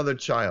have another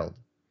child.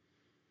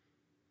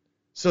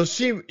 So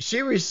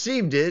she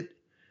received it,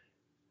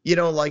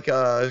 like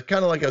kind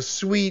of like a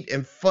sweet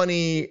and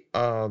funny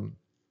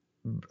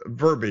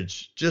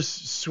verbiage,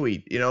 just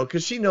sweet,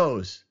 because she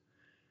knows,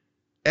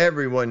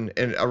 everyone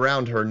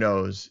around her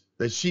knows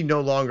that she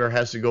no longer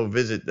has to go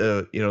visit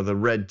the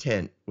red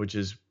tent, which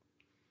is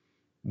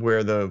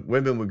where the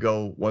women would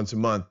go once a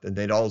month, and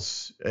they'd all,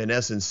 in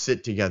essence,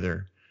 sit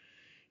together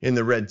in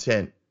the red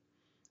tent.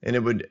 And it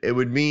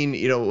would mean,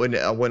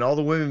 when all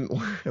the women,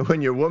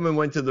 when your woman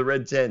went to the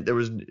red tent, there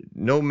was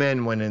no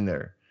men went in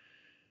there.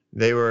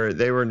 They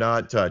were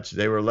not touched.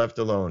 They were left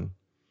alone.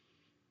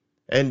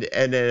 And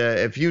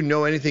if you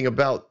know anything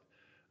about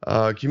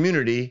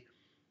community,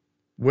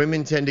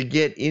 women tend to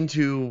get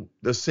into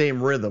the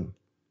same rhythm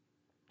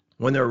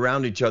when they're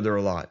around each other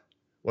a lot.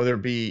 Whether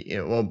it be,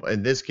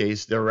 in this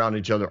case, they're around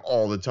each other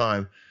all the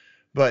time,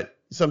 but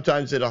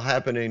sometimes it'll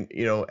happen in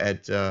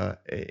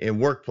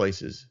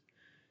workplaces.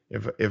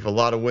 If a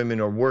lot of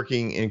women are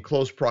working in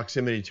close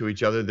proximity to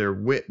each other,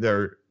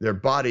 their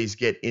bodies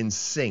get in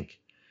sync.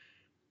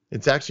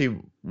 It's actually,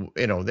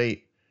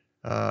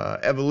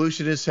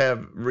 evolutionists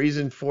have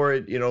reason for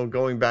it,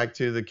 going back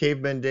to the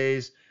cavemen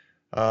days.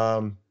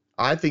 I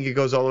think it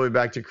goes all the way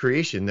back to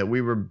creation, that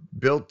we were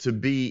built to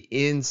be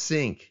in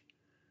sync.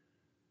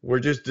 We're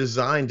just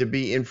designed to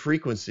be in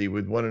frequency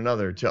with one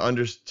another,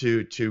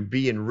 to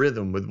be in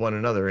rhythm with one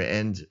another,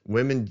 and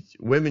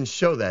women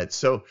show that.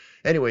 So,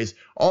 anyways,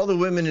 all the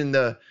women in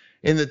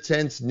the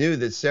tents knew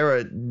that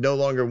Sarah no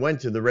longer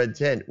went to the red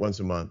tent once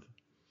a month.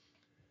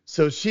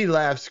 So she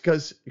laughs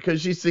because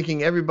she's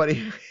thinking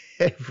everybody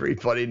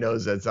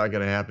knows that's not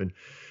going to happen.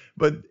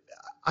 But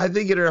I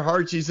think in her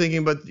heart she's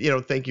thinking, but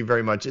thank you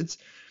very much.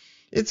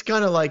 It's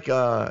kind of like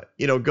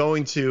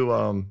going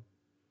to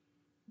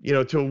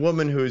to a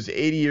woman who's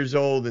 80 years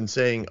old and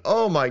saying,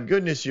 "Oh my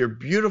goodness, you're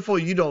beautiful.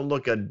 You don't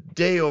look a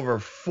day over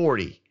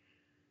 40."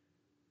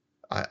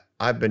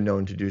 I've been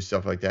known to do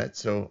stuff like that,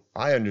 so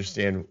I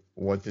understand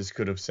what this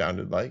could have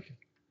sounded like.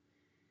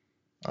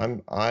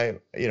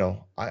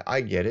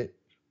 I get it.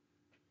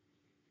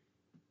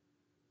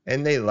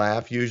 And they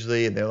laugh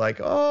usually, and they're like,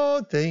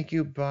 "Oh, thank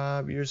you,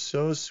 Bob. You're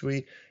so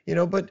sweet."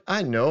 But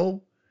I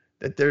know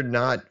that they're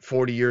not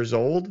 40 years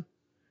old.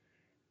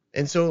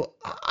 And so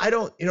I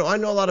know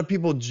a lot of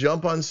people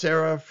jump on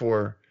Sarah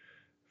for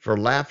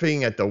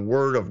laughing at the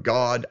word of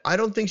God. I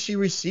don't think she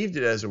received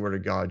it as a word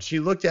of God. She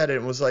looked at it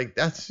and was like,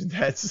 that's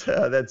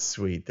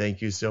sweet.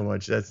 Thank you so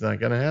much. That's not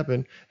going to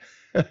happen.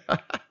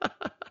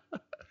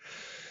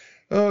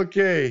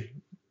 Okay.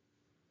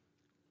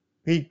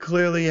 He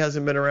clearly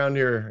hasn't been around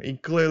here. He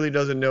clearly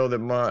doesn't know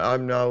that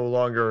I'm no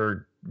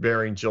longer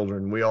bearing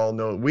children. We all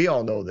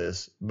know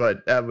this,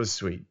 but that was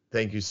sweet.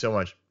 Thank you so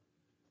much.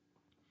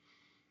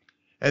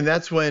 And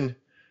that's when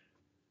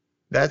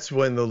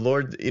the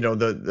Lord,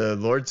 the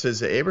Lord says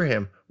to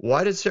Abraham,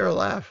 "Why did Sarah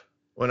laugh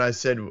when I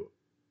said,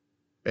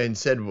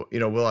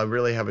 will I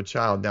really have a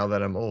child now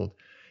that I'm old?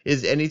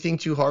 Is anything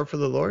too hard for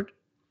the Lord?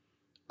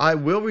 I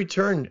will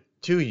return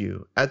to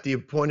you at the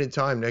appointed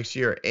time next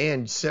year,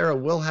 and Sarah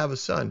will have a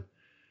son."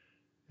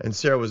 And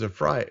Sarah was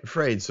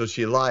afraid, so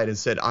she lied and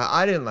said,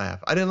 I didn't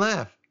laugh. I didn't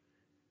laugh.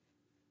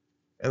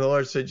 And the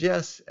Lord said,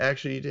 "Yes,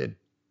 actually you did."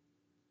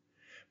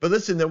 But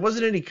listen, there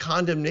wasn't any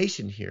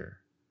condemnation here,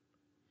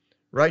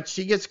 right?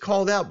 She gets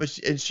called out,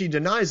 and she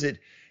denies it,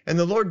 and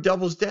the Lord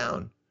doubles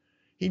down.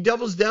 He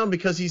doubles down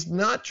because he's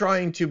not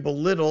trying to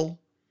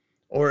belittle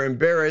or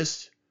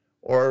embarrass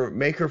or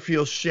make her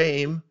feel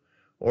shame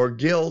or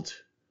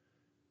guilt.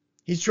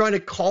 He's trying to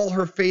call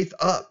her faith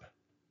up.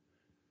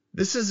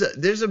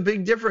 There's a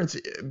big difference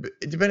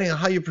depending on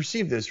how you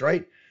perceive this,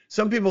 right?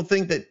 Some people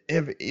think that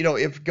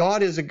if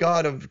God is a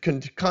God of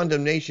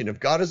condemnation, if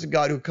God is a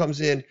God who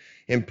comes in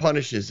and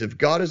punishes, if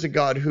God is a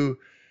God who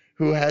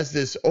has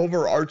this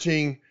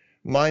overarching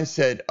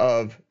mindset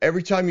of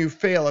every time you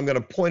fail, I'm going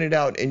to point it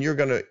out and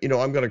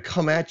I'm going to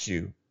come at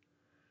you.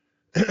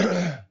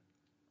 Then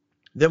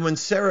when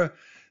Sarah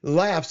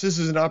laughs, this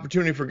is an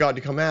opportunity for God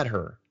to come at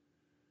her.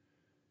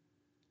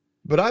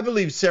 But I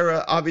believe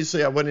Sarah,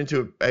 obviously I went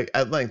into it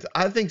at length.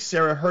 I think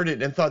Sarah heard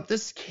it and thought,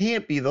 this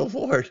can't be the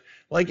Lord.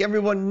 Like,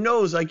 everyone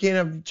knows I can't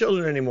have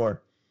children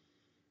anymore.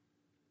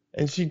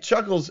 And she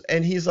chuckles,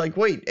 and he's like,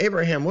 wait,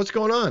 Abraham, what's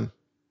going on?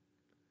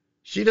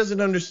 She doesn't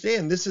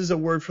understand. This is a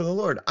word from the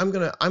Lord. I'm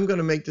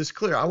gonna make this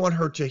clear. I want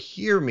her to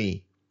hear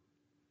me.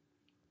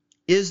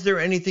 Is there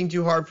anything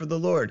too hard for the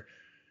Lord?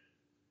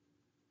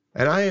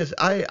 And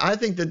I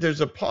think that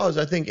there's a pause.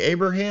 I think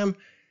Abraham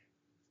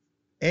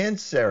and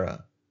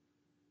Sarah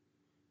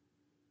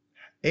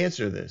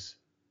answer this.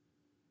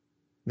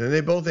 Then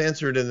they both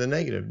answer it in the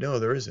negative. No,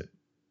 there isn't.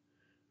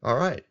 All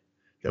right.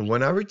 Then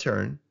when I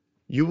return,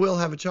 you will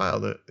have a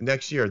child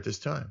next year at this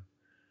time.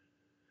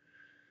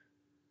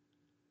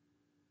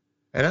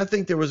 And I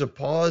think there was a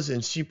pause,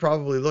 and she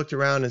probably looked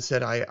around and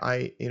said,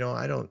 I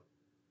didn't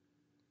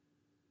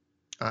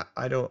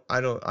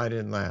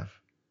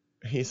laugh.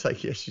 He's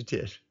like, yes, you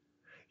did.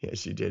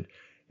 Yes, you did.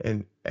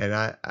 And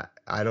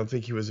I don't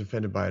think he was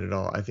offended by it at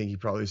all. I think he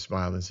probably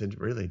smiled and said,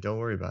 really, don't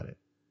worry about it.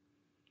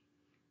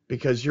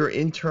 Because your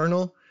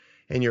internal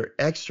and your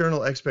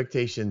external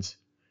expectations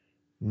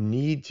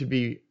need to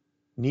be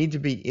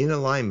in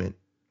alignment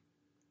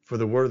for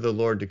the word of the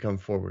Lord to come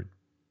forward.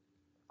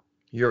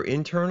 Your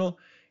internal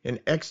and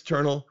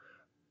external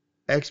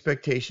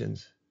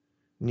expectations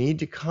need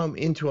to come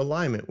into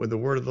alignment with the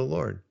word of the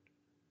Lord,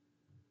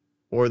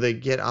 or they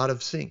get out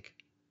of sync.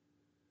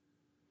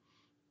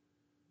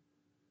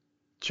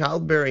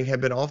 Childbearing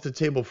had been off the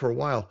table for a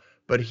while,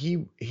 but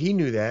he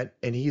knew that,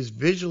 and he's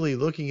visually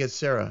looking at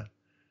Sarah,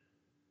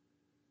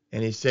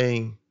 and he's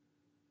saying,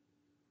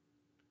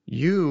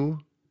 you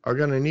are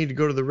going to need to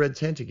go to the red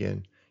tent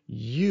again.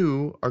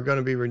 You are going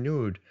to be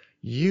renewed.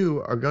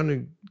 You are going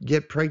to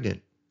get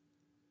pregnant.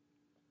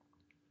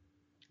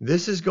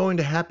 This is going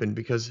to happen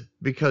because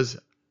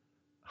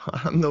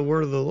I'm the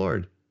word of the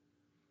Lord.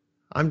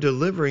 I'm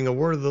delivering a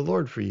word of the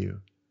Lord for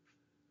you.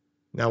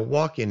 Now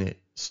walk in it,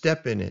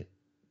 step in it.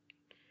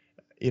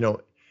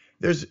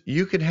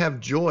 You can have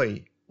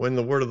joy when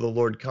the word of the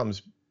Lord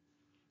comes,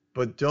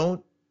 but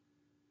don't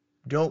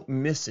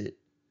miss it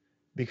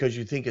because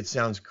you think it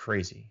sounds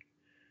crazy.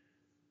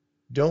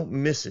 Don't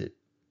miss it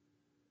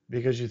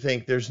because you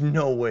think there's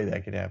no way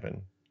that could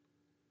happen.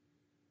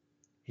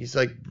 He's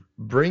like,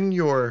 bring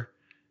your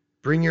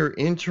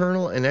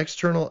internal and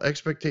external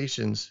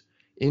expectations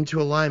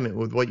into alignment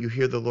with what you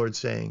hear the Lord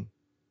saying,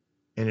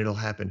 and it'll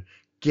happen.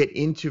 Get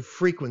into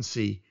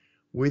frequency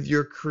with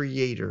your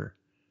Creator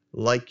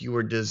like you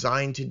were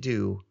designed to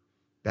do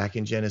back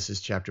in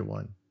Genesis chapter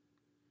 1.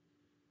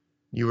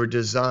 You were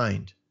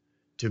designed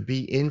to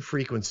be in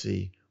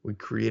frequency with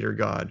Creator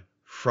God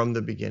from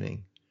the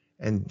beginning.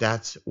 And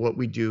that's what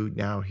we do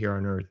now here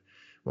on earth.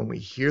 When we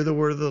hear the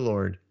word of the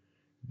Lord,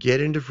 get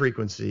into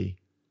frequency,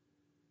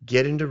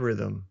 get into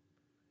rhythm,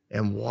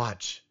 and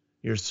watch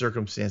your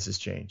circumstances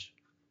change.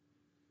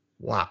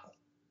 Wow.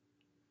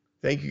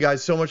 Thank you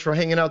guys so much for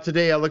hanging out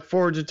today. I look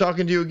forward to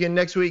talking to you again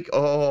next week.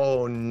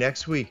 Oh,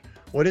 next week.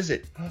 What is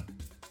it?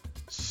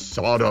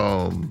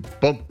 Sodom.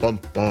 Bum, bum,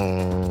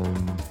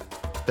 bum.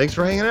 Thanks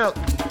for hanging out.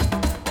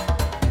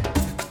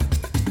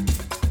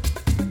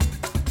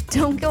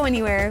 Don't go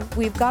anywhere.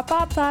 We've got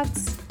Bob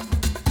Thoughts.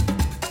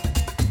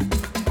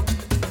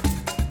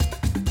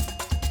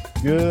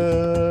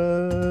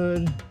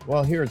 Good.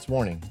 Well, here it's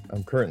morning.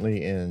 I'm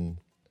currently in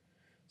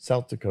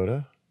South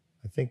Dakota.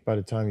 I think by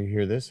the time you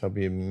hear this, I'll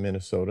be in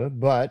Minnesota.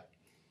 But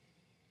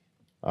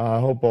I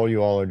hope all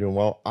you all are doing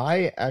well.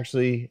 I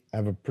actually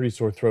have a pretty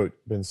sore throat.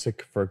 Been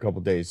sick for a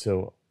couple days.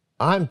 So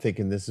I'm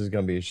thinking this is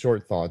going to be a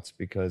short thoughts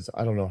because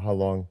I don't know how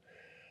long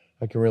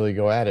I can really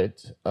go at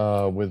it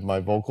with my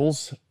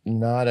vocals.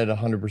 Not at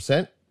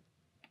 100%.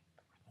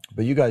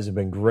 But you guys have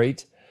been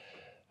great.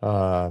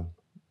 It's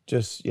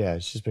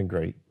just been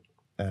great.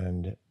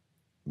 And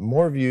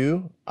more of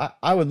you,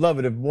 I would love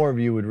it if more of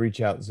you would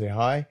reach out and say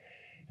hi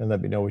and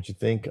let me know what you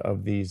think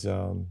of these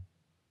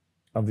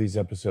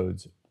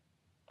episodes.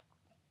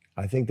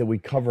 I think that we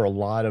cover a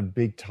lot of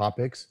big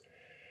topics,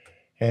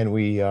 and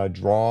we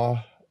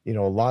draw, a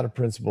lot of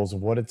principles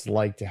of what it's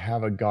like to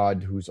have a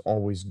God who's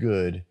always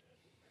good,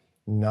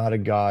 not a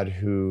God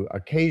who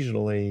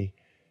occasionally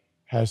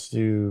has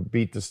to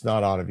beat the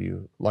snot out of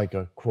you like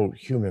a, quote,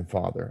 human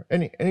father.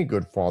 Any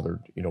good father,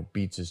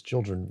 beats his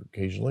children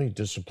occasionally,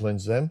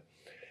 disciplines them.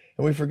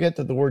 And we forget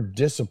that the word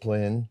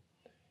discipline,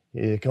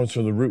 it comes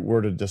from the root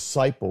word of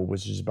disciple,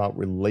 which is about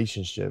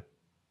relationship.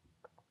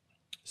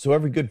 So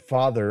every good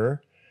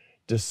father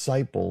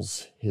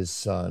disciples his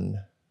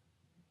son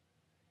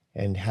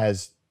and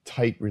has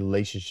tight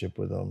relationship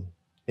with him.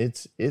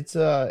 It's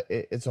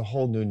a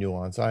whole new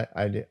nuance. I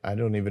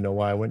don't even know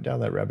why I went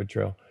down that rabbit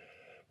trail.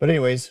 But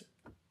anyways,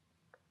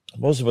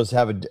 most of us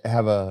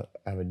have a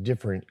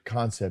different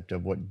concept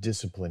of what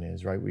discipline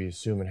is, right? We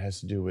assume it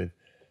has to do with,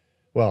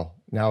 well,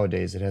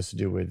 nowadays it has to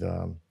do with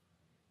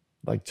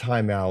like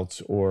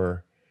timeouts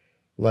or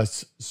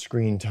less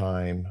screen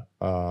time,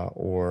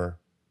 or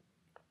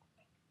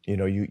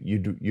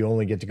you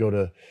only get to go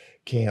to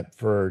camp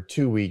for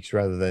 2 weeks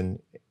rather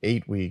than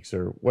 8 weeks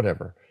or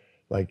whatever.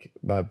 Like,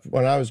 but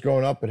when I was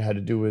growing up, it had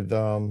to do with,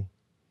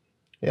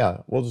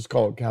 we'll just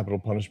call it capital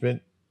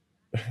punishment.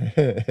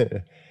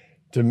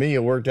 To me,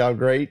 it worked out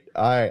great.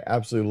 I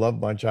absolutely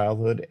loved my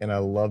childhood, and I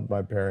loved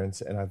my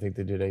parents, and I think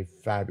they did a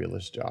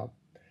fabulous job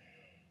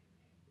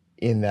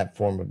in that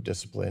form of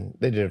discipline.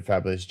 They did a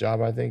fabulous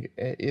job, I think.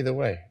 Either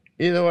way,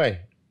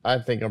 I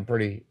think I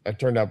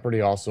turned out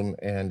pretty awesome,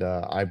 and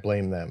I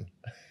blame them.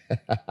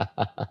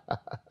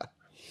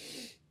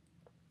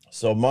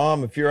 So,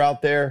 Mom, if you're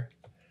out there,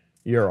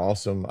 you're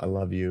awesome. I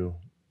love you.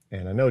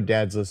 And I know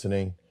Dad's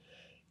listening,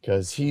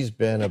 because he's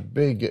been a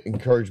big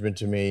encouragement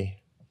to me.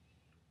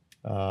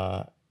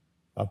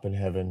 Up in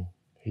heaven,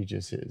 he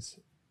just is.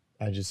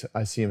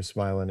 I see him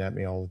smiling at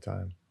me all the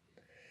time.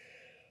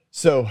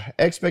 So,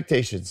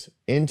 expectations,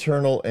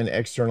 internal and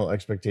external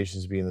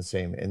expectations being the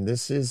same. And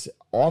this is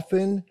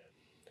often,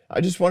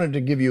 I just wanted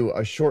to give you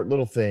a short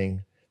little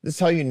thing. This is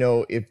how you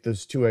know if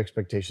those two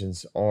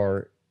expectations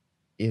are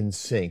in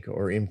sync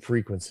or in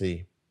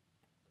frequency.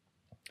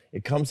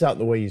 It comes out in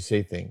the way you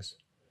say things.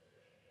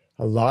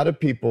 A lot of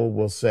people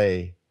will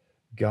say,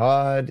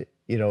 God,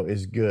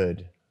 is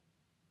good.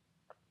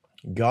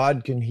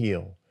 God can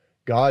heal.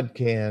 God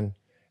can,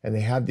 and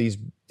they have these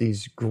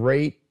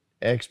great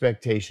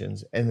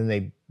expectations, and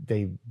then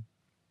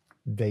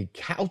they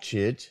couch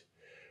it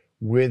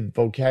with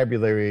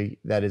vocabulary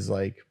that is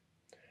like,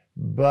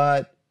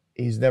 but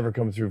he's never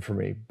come through for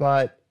me.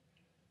 But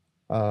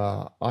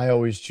I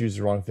always choose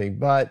the wrong thing.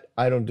 But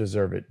I don't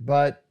deserve it.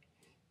 But,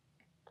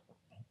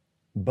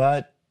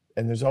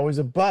 and there's always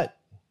a but.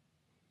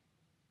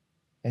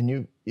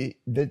 And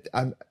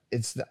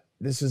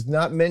this is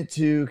not meant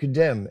to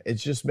condemn.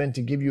 It's just meant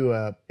to give you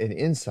an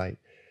insight.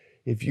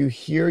 If you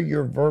hear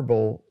your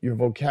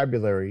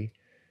vocabulary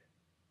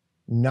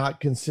not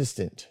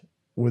consistent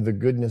with the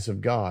goodness of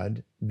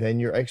God,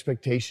 then your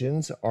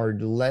expectations are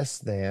less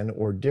than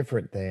or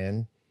different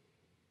than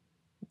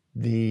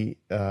the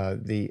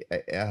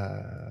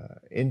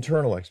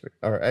internal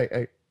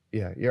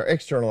your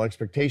external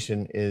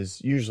expectation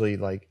is usually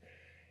like,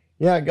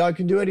 yeah, God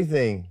can do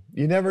anything.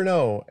 You never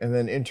know. And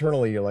then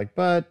internally you're like,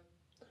 but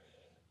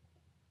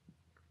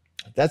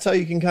that's how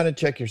you can kind of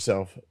check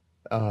yourself.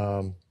 We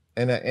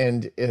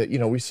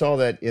saw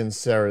that in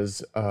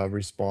Sarah's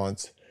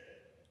response.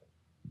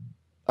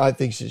 I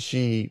think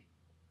she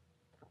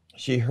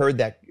heard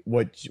that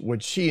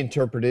what she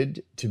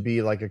interpreted to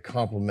be like a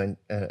compliment,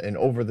 an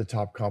over the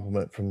top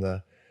compliment from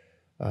the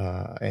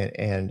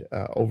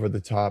over the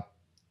top,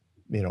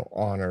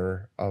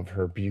 honor of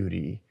her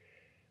beauty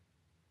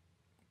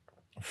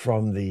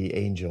from the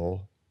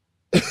angel,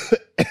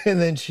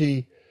 and then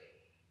she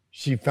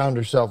found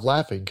herself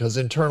laughing because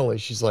internally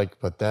she's like,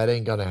 but that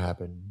ain't gonna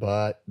happen.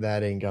 But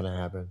that ain't gonna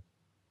happen.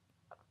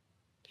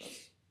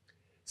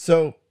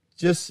 So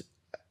just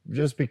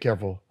be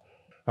careful.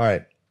 All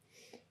right.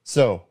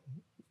 So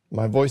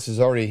my voice is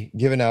already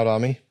given out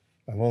on me.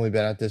 I've only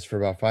been at this for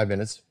about 5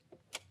 minutes.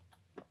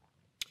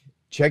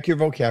 Check your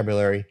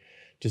vocabulary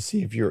to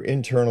see if your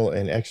internal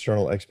and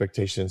external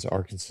expectations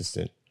are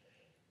consistent.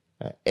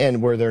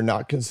 And where they're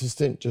not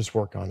consistent, just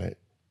work on it.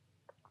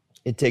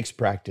 It takes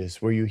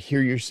practice. Where you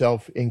hear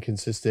yourself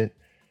inconsistent,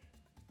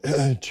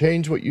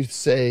 change what you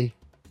say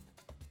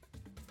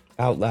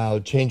out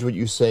loud, change what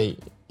you say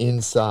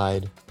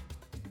inside,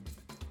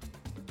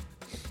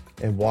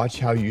 and watch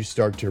how you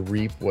start to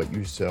reap what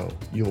you sow.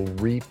 You'll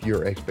reap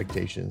your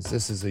expectations.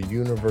 This is a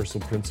universal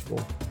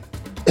principle,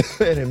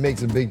 and it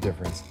makes a big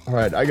difference. All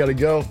right, I gotta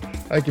go.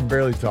 I can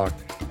barely talk.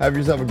 Have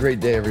yourself a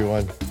great day,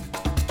 everyone.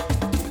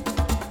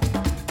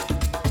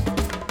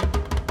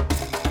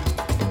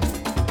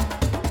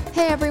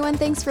 Hey everyone,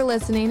 thanks for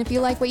listening. If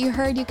you like what you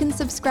heard, you can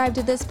subscribe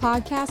to this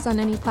podcast on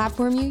any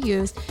platform you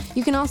use.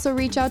 You can also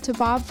reach out to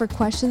Bob for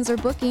questions or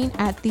booking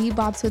at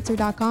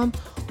thebobswitzer.com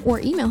or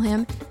email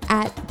him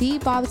at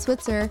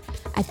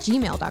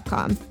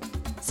thebobswitzer@gmail.com.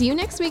 See you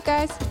next week,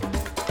 guys.